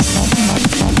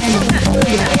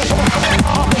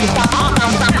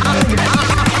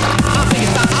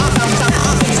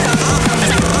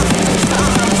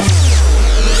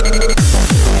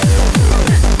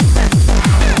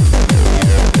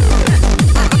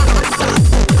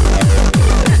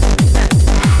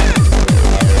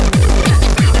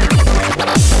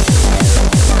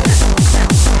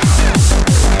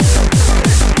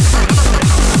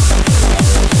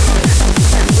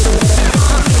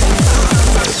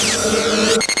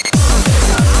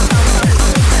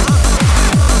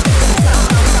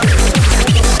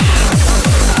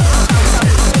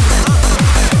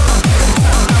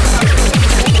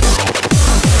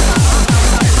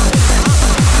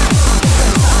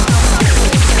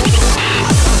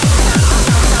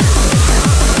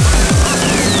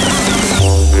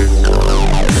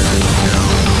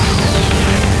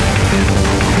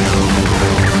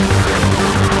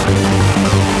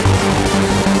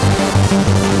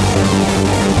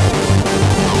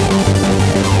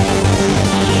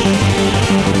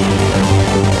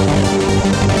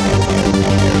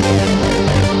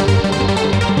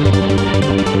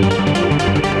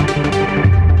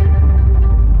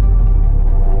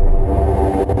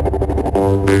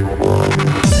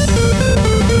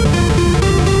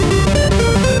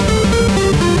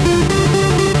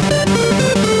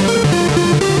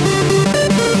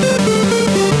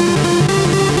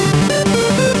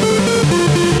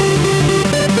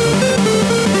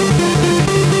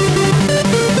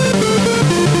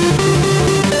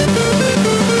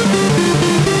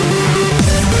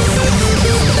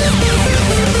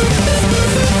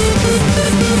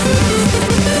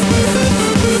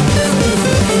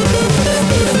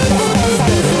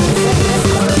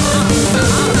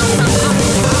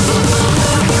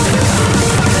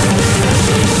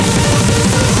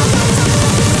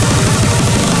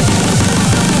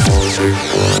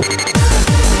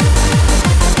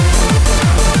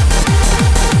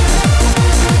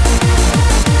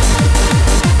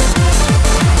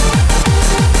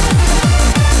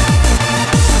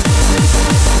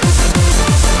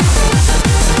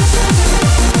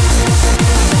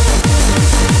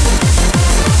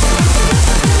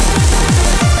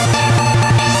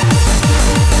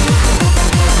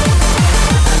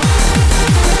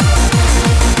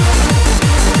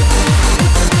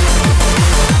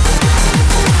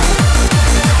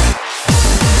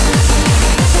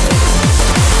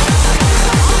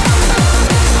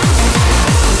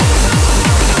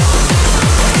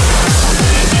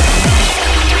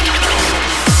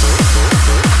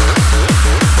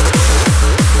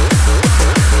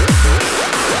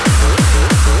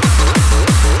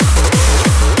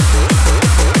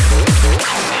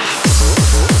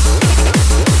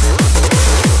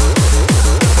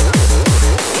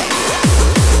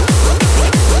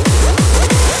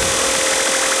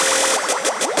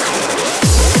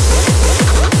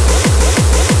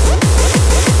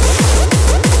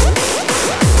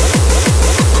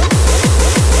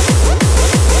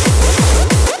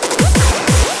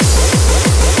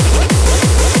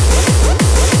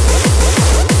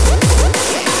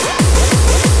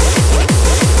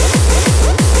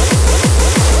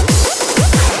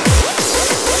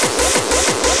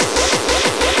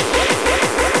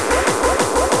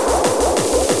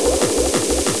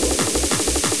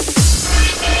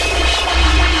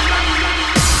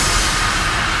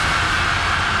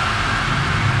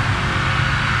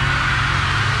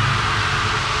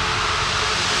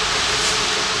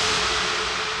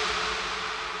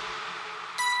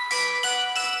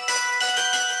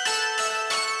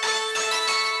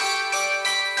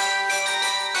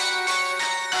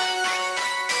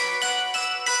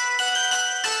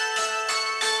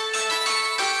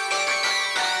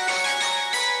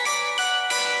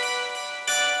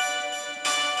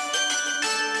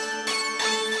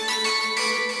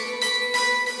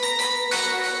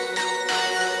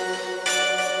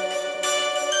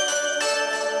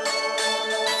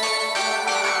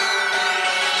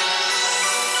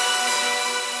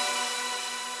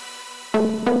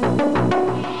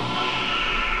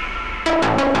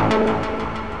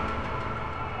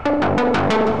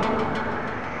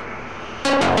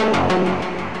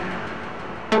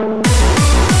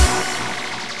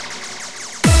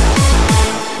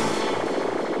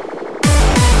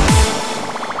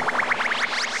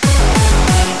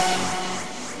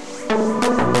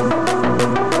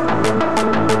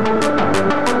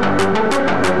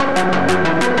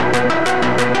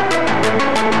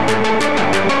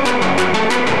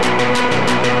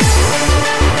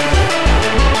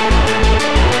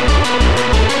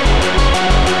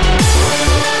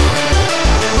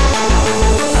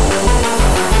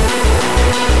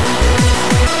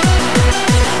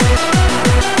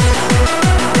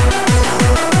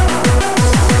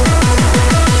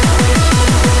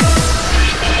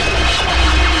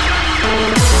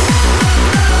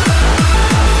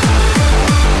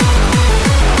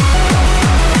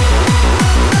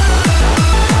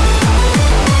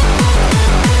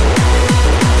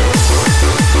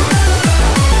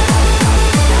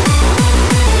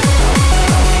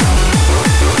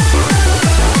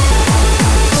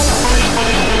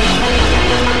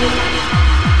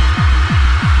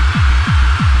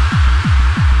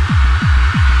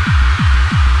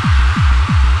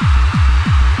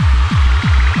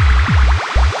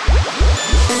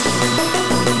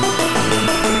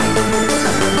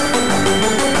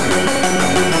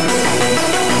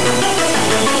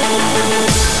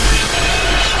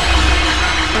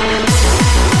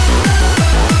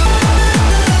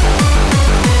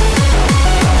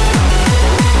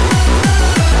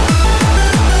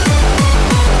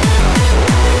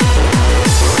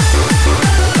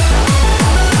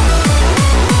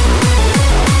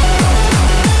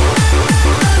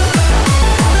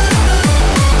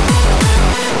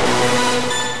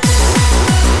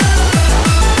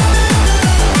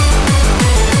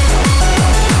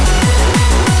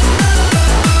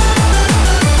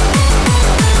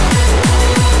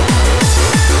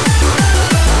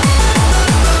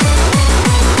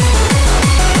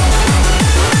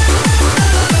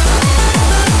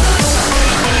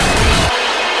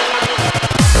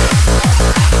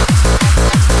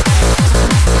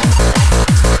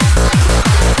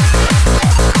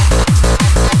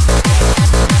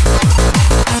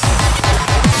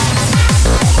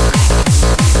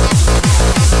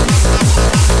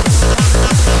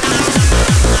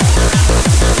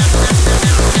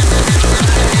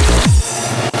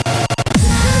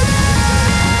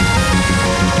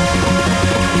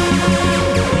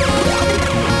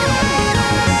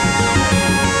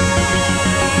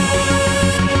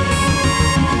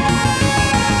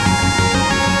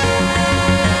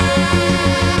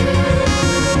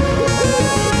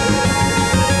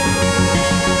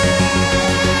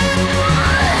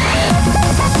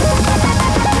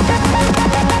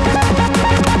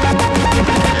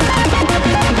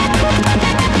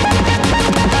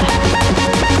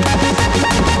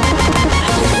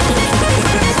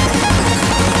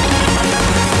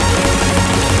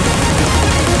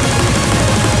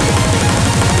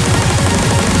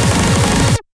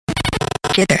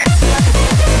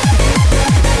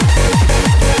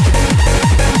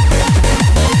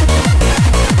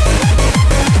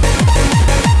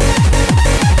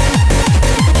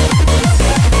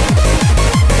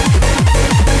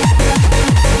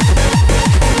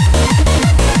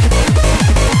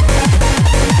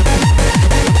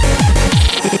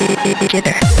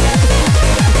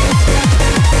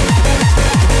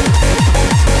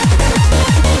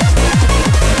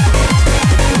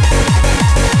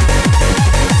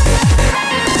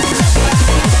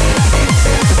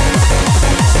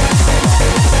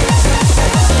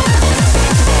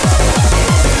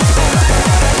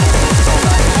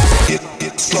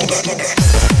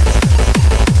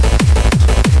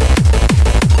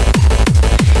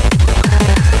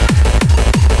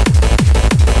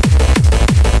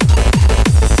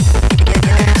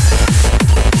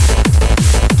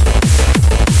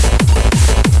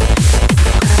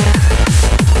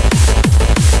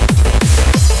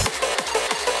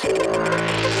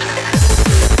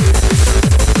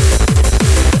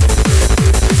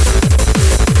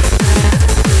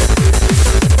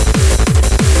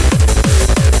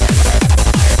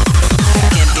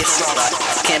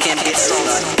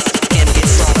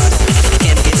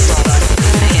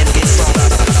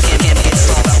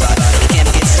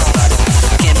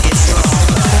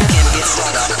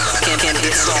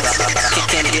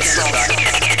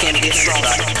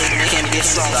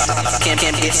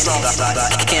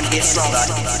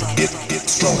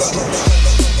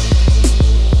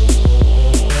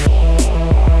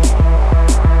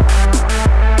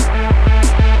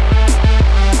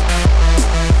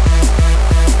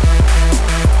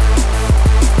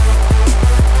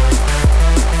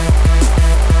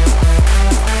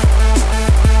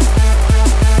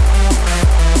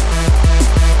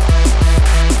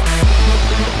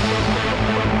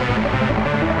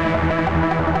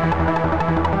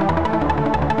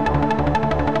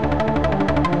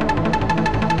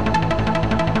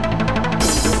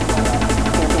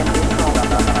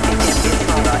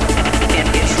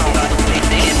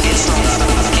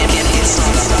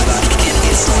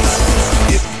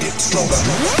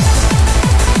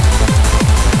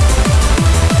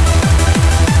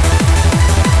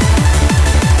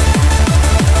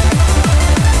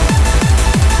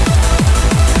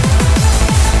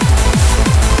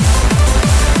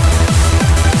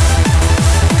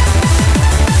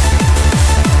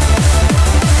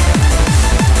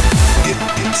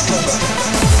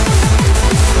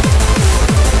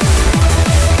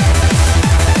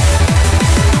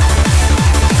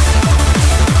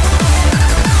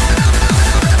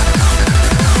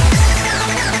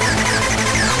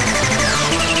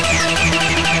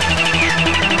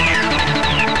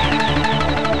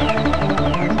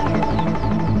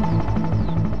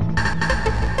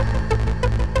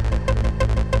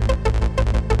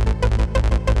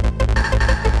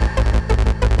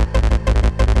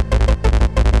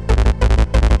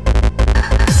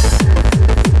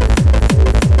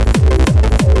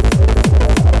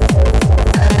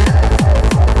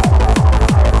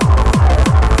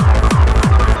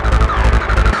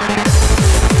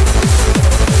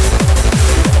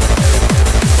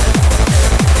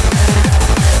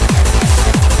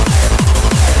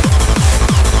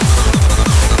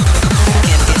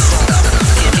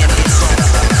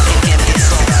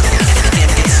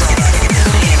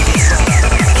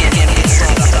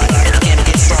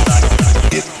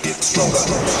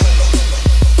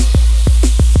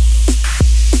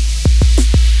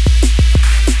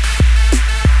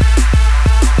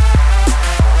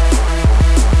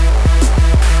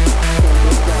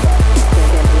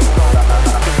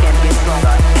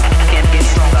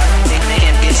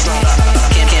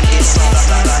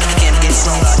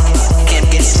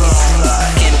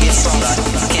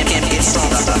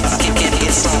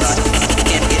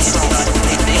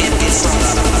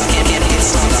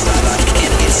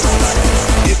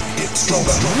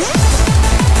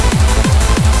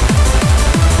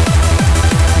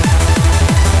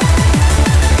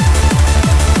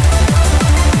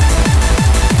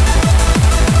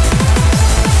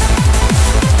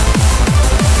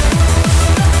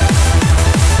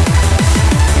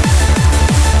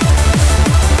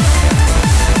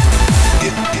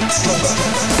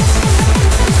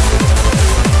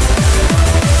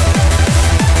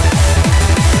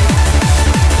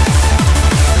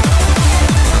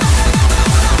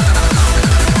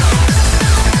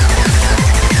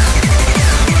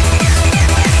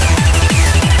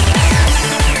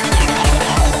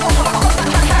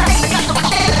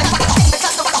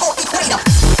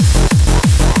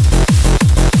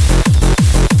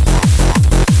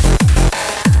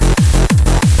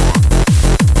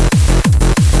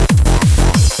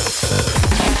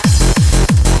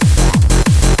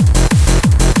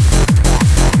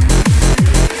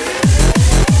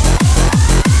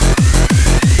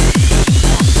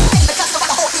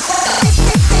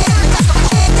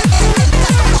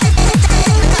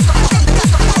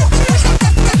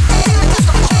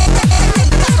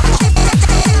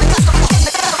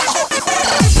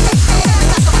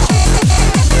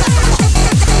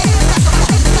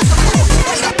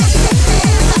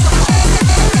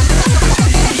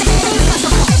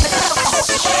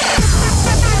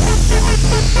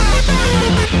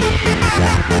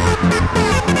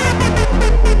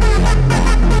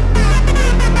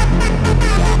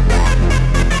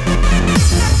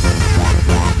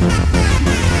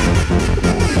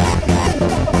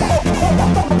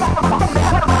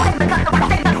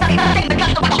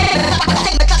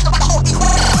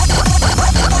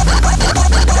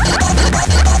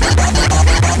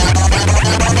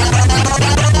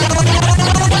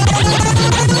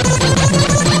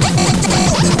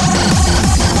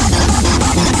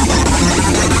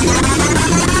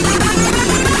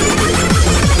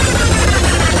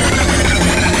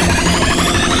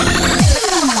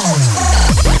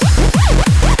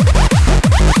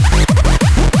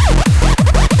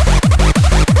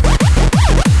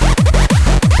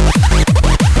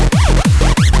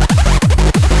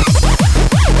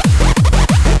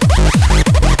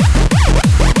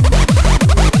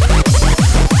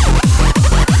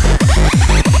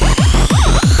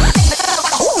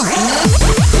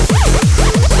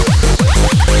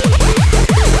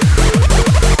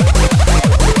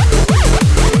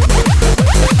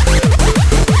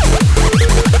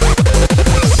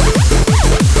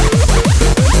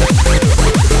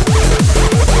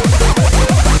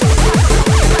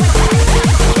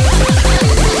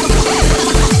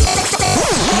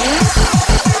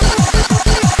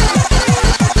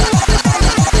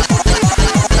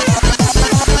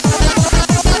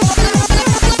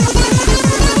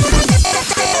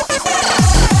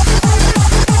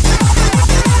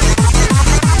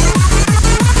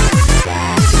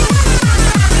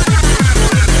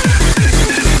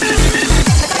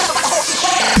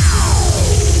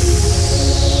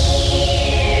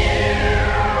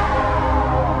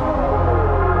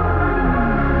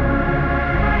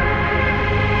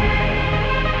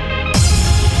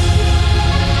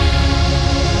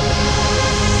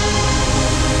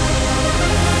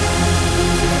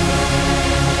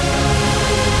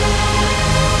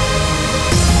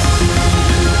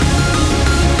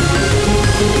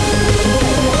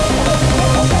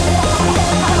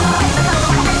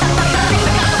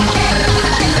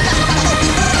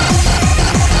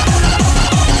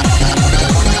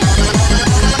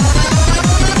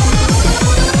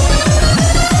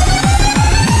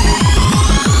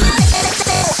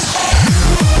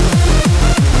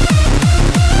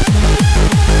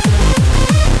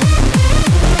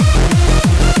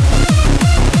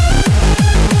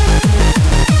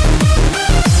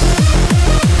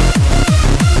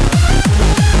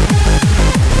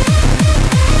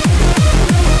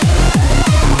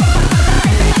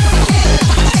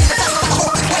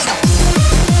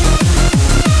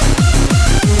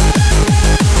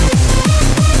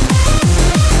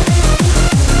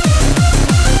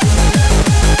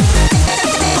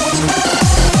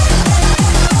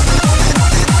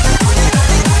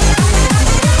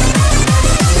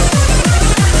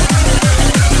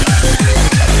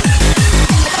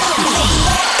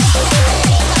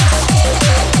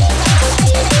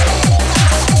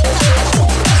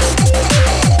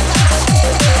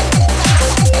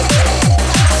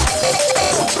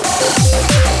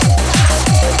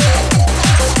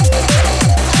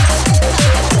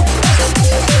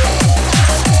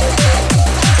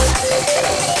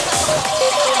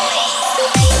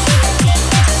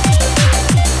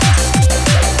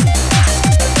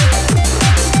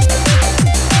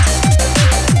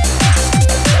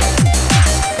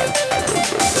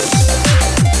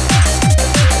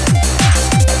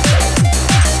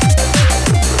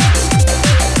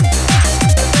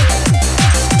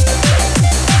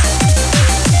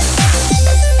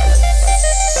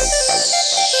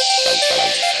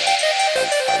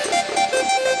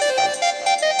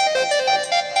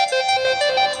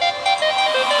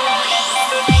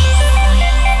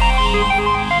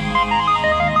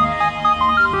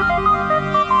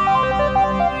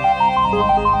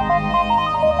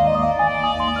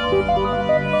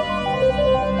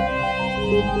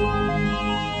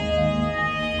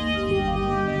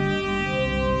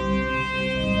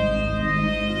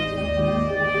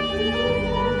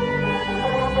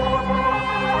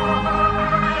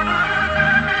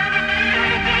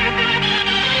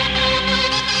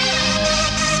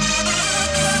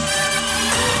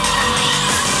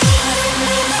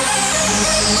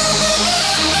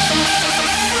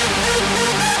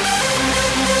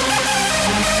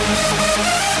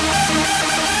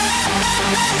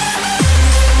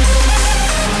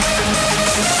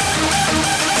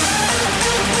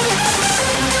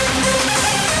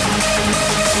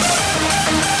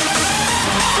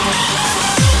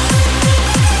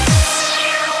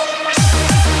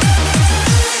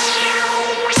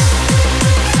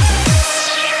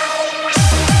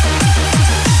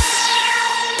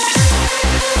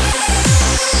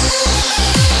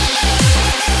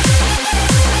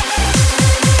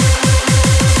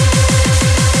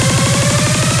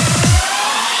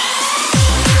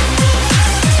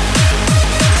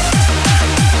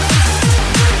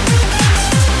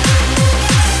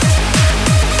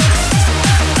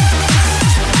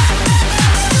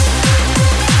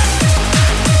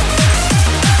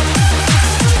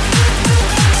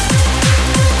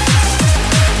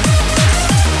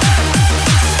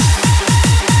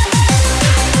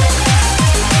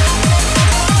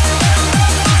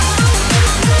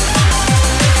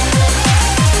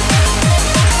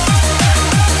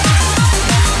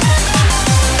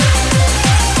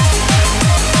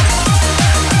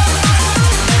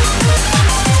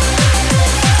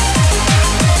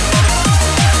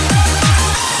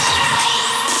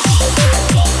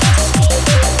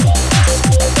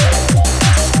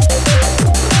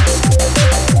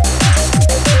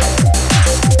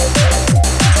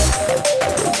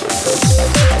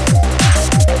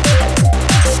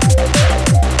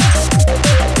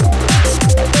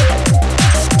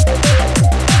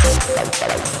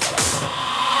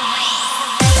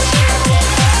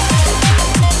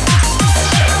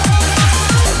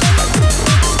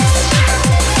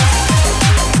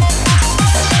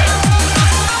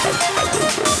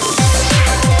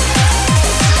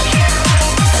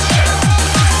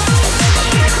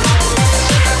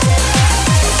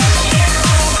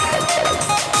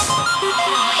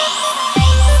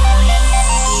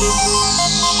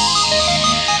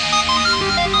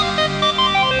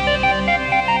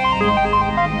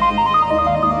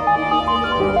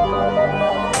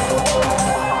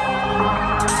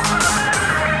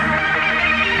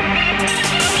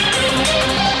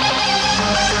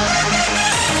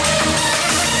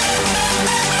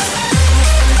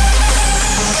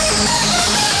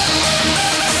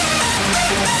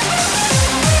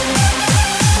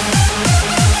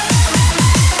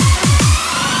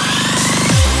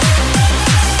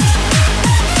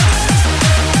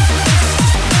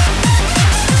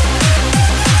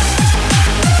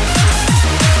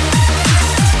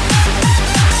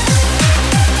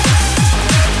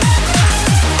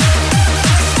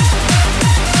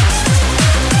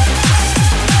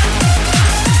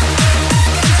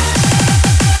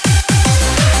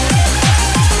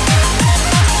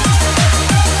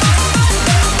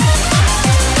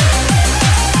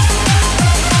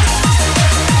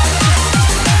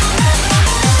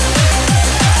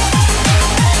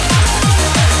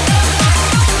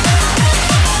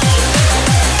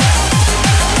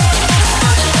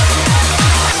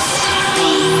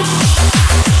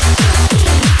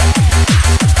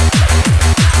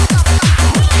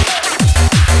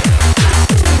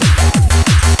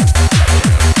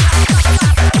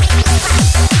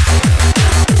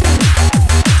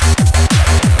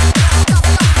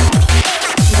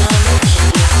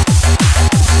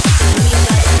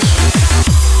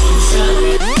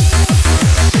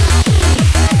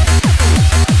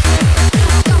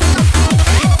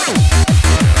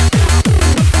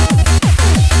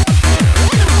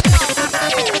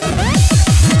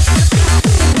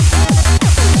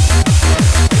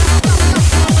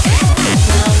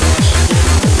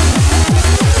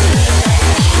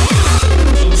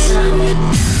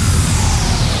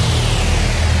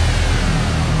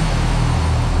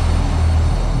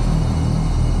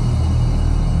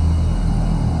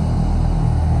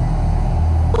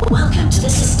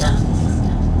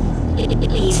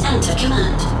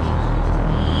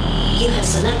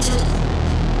 Orbit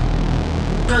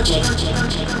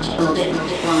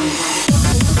 1.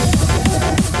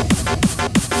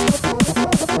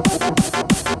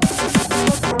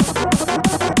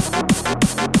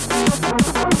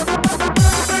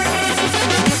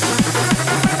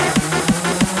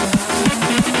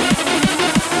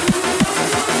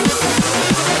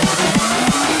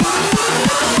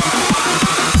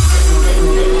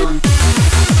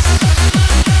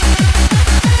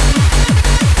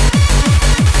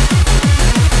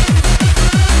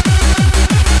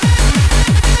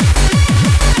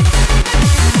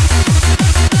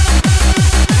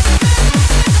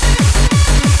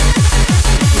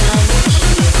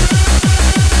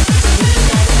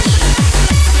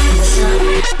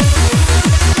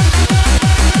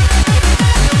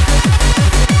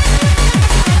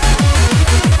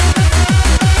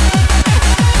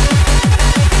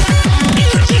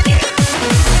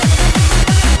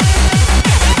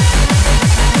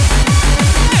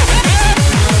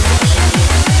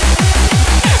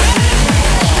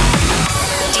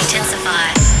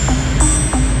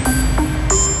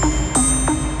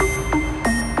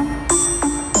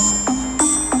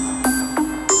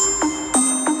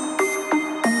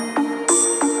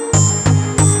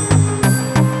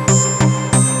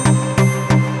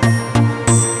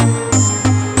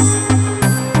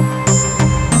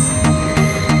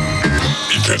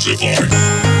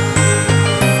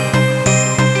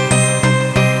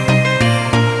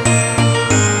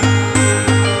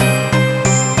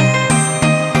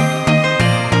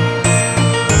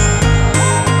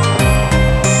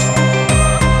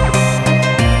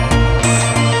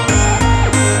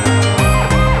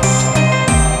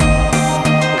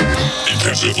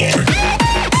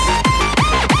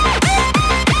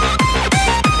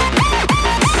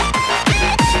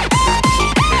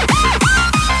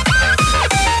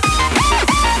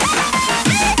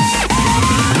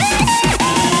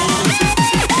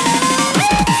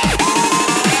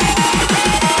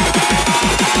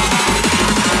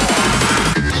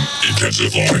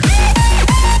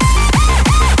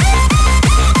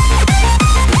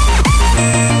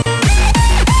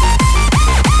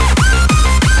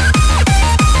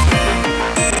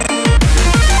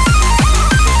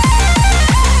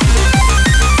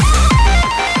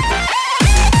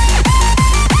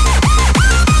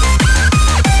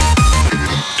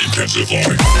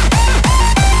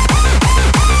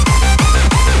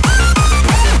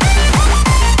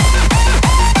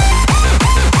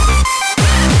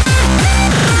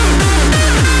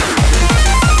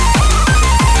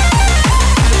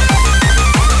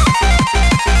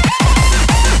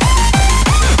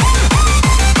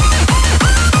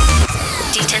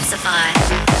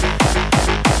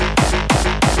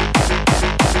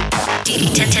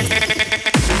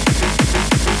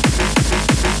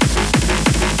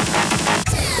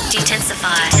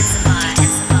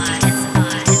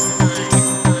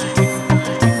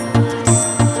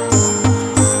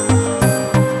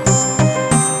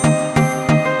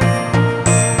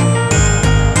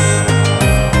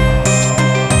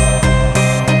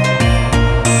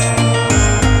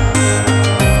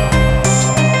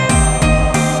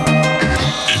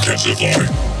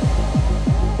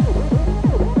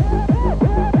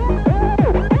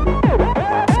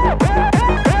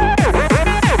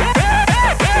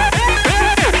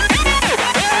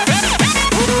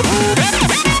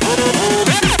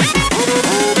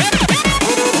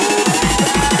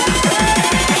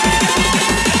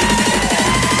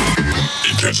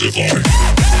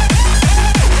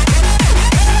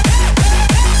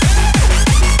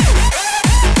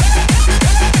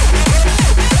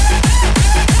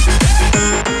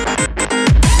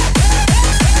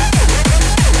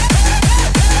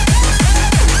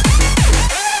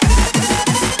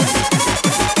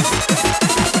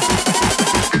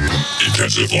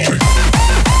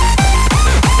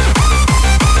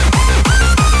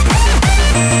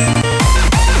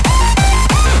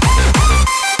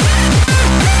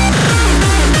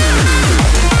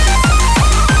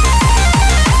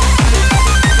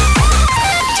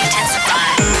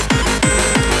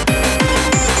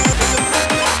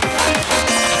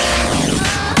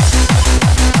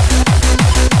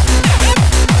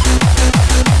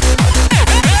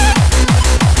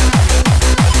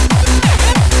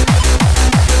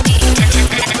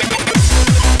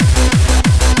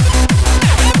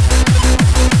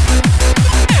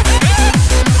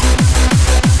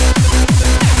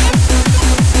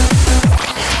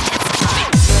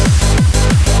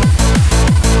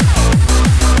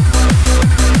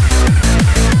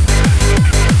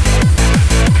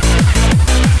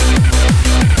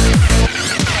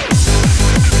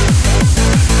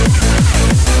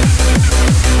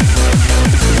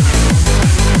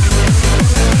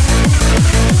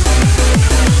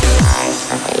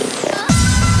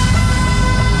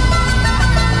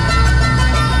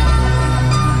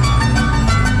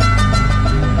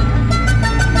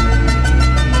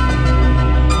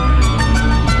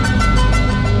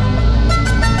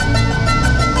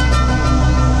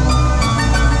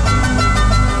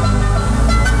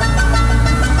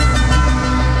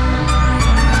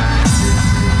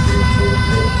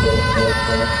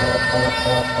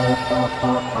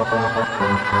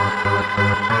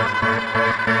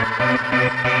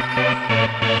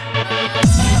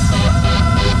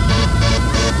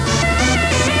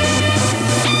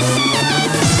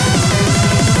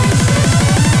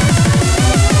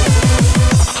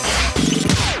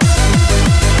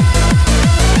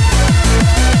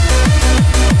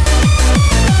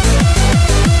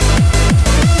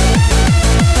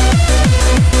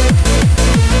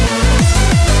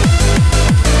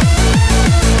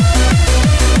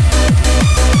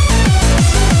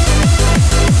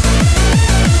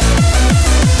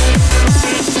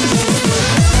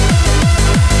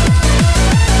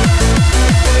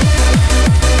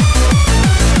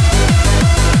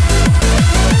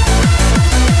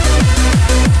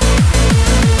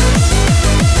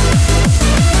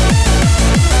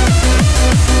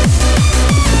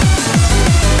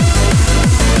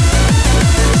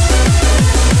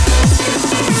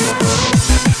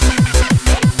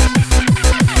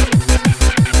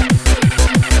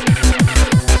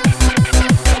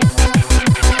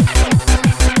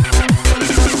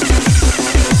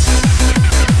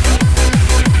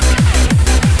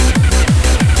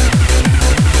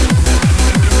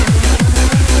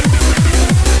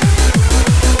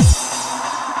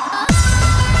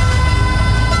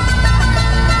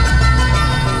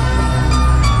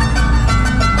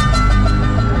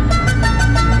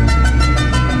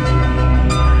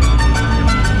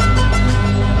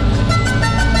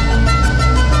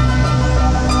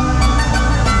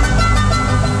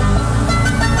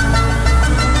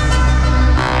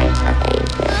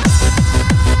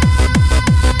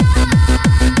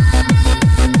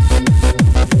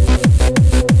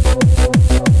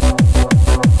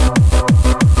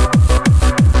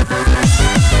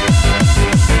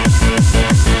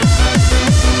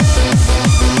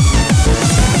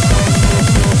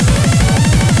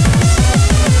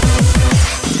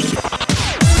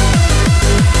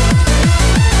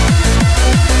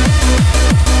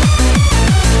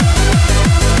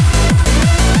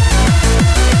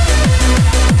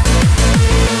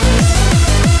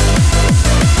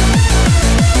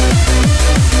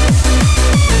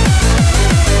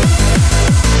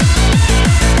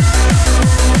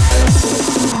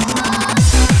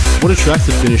 What a track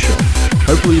to finish on.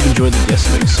 Hopefully you've enjoyed the guest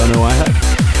mix, I know I have.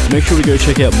 Make sure to go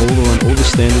check out Mauler on all the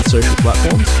standard social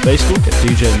platforms, Facebook at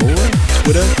DJ Mauler,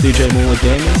 Twitter, DJ Mauler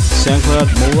Gaming, SoundCloud,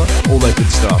 Mauler, all that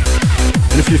good stuff.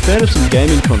 And if you're a fan of some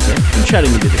gaming content and chatting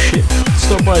a bit of shit,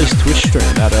 stop by his Twitch stream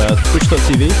at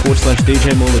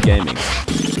twitch.tv/DJ Mauler Gaming.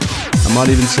 I might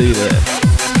even see you there.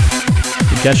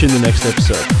 We'll catch you in the next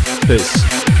episode.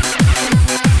 Peace.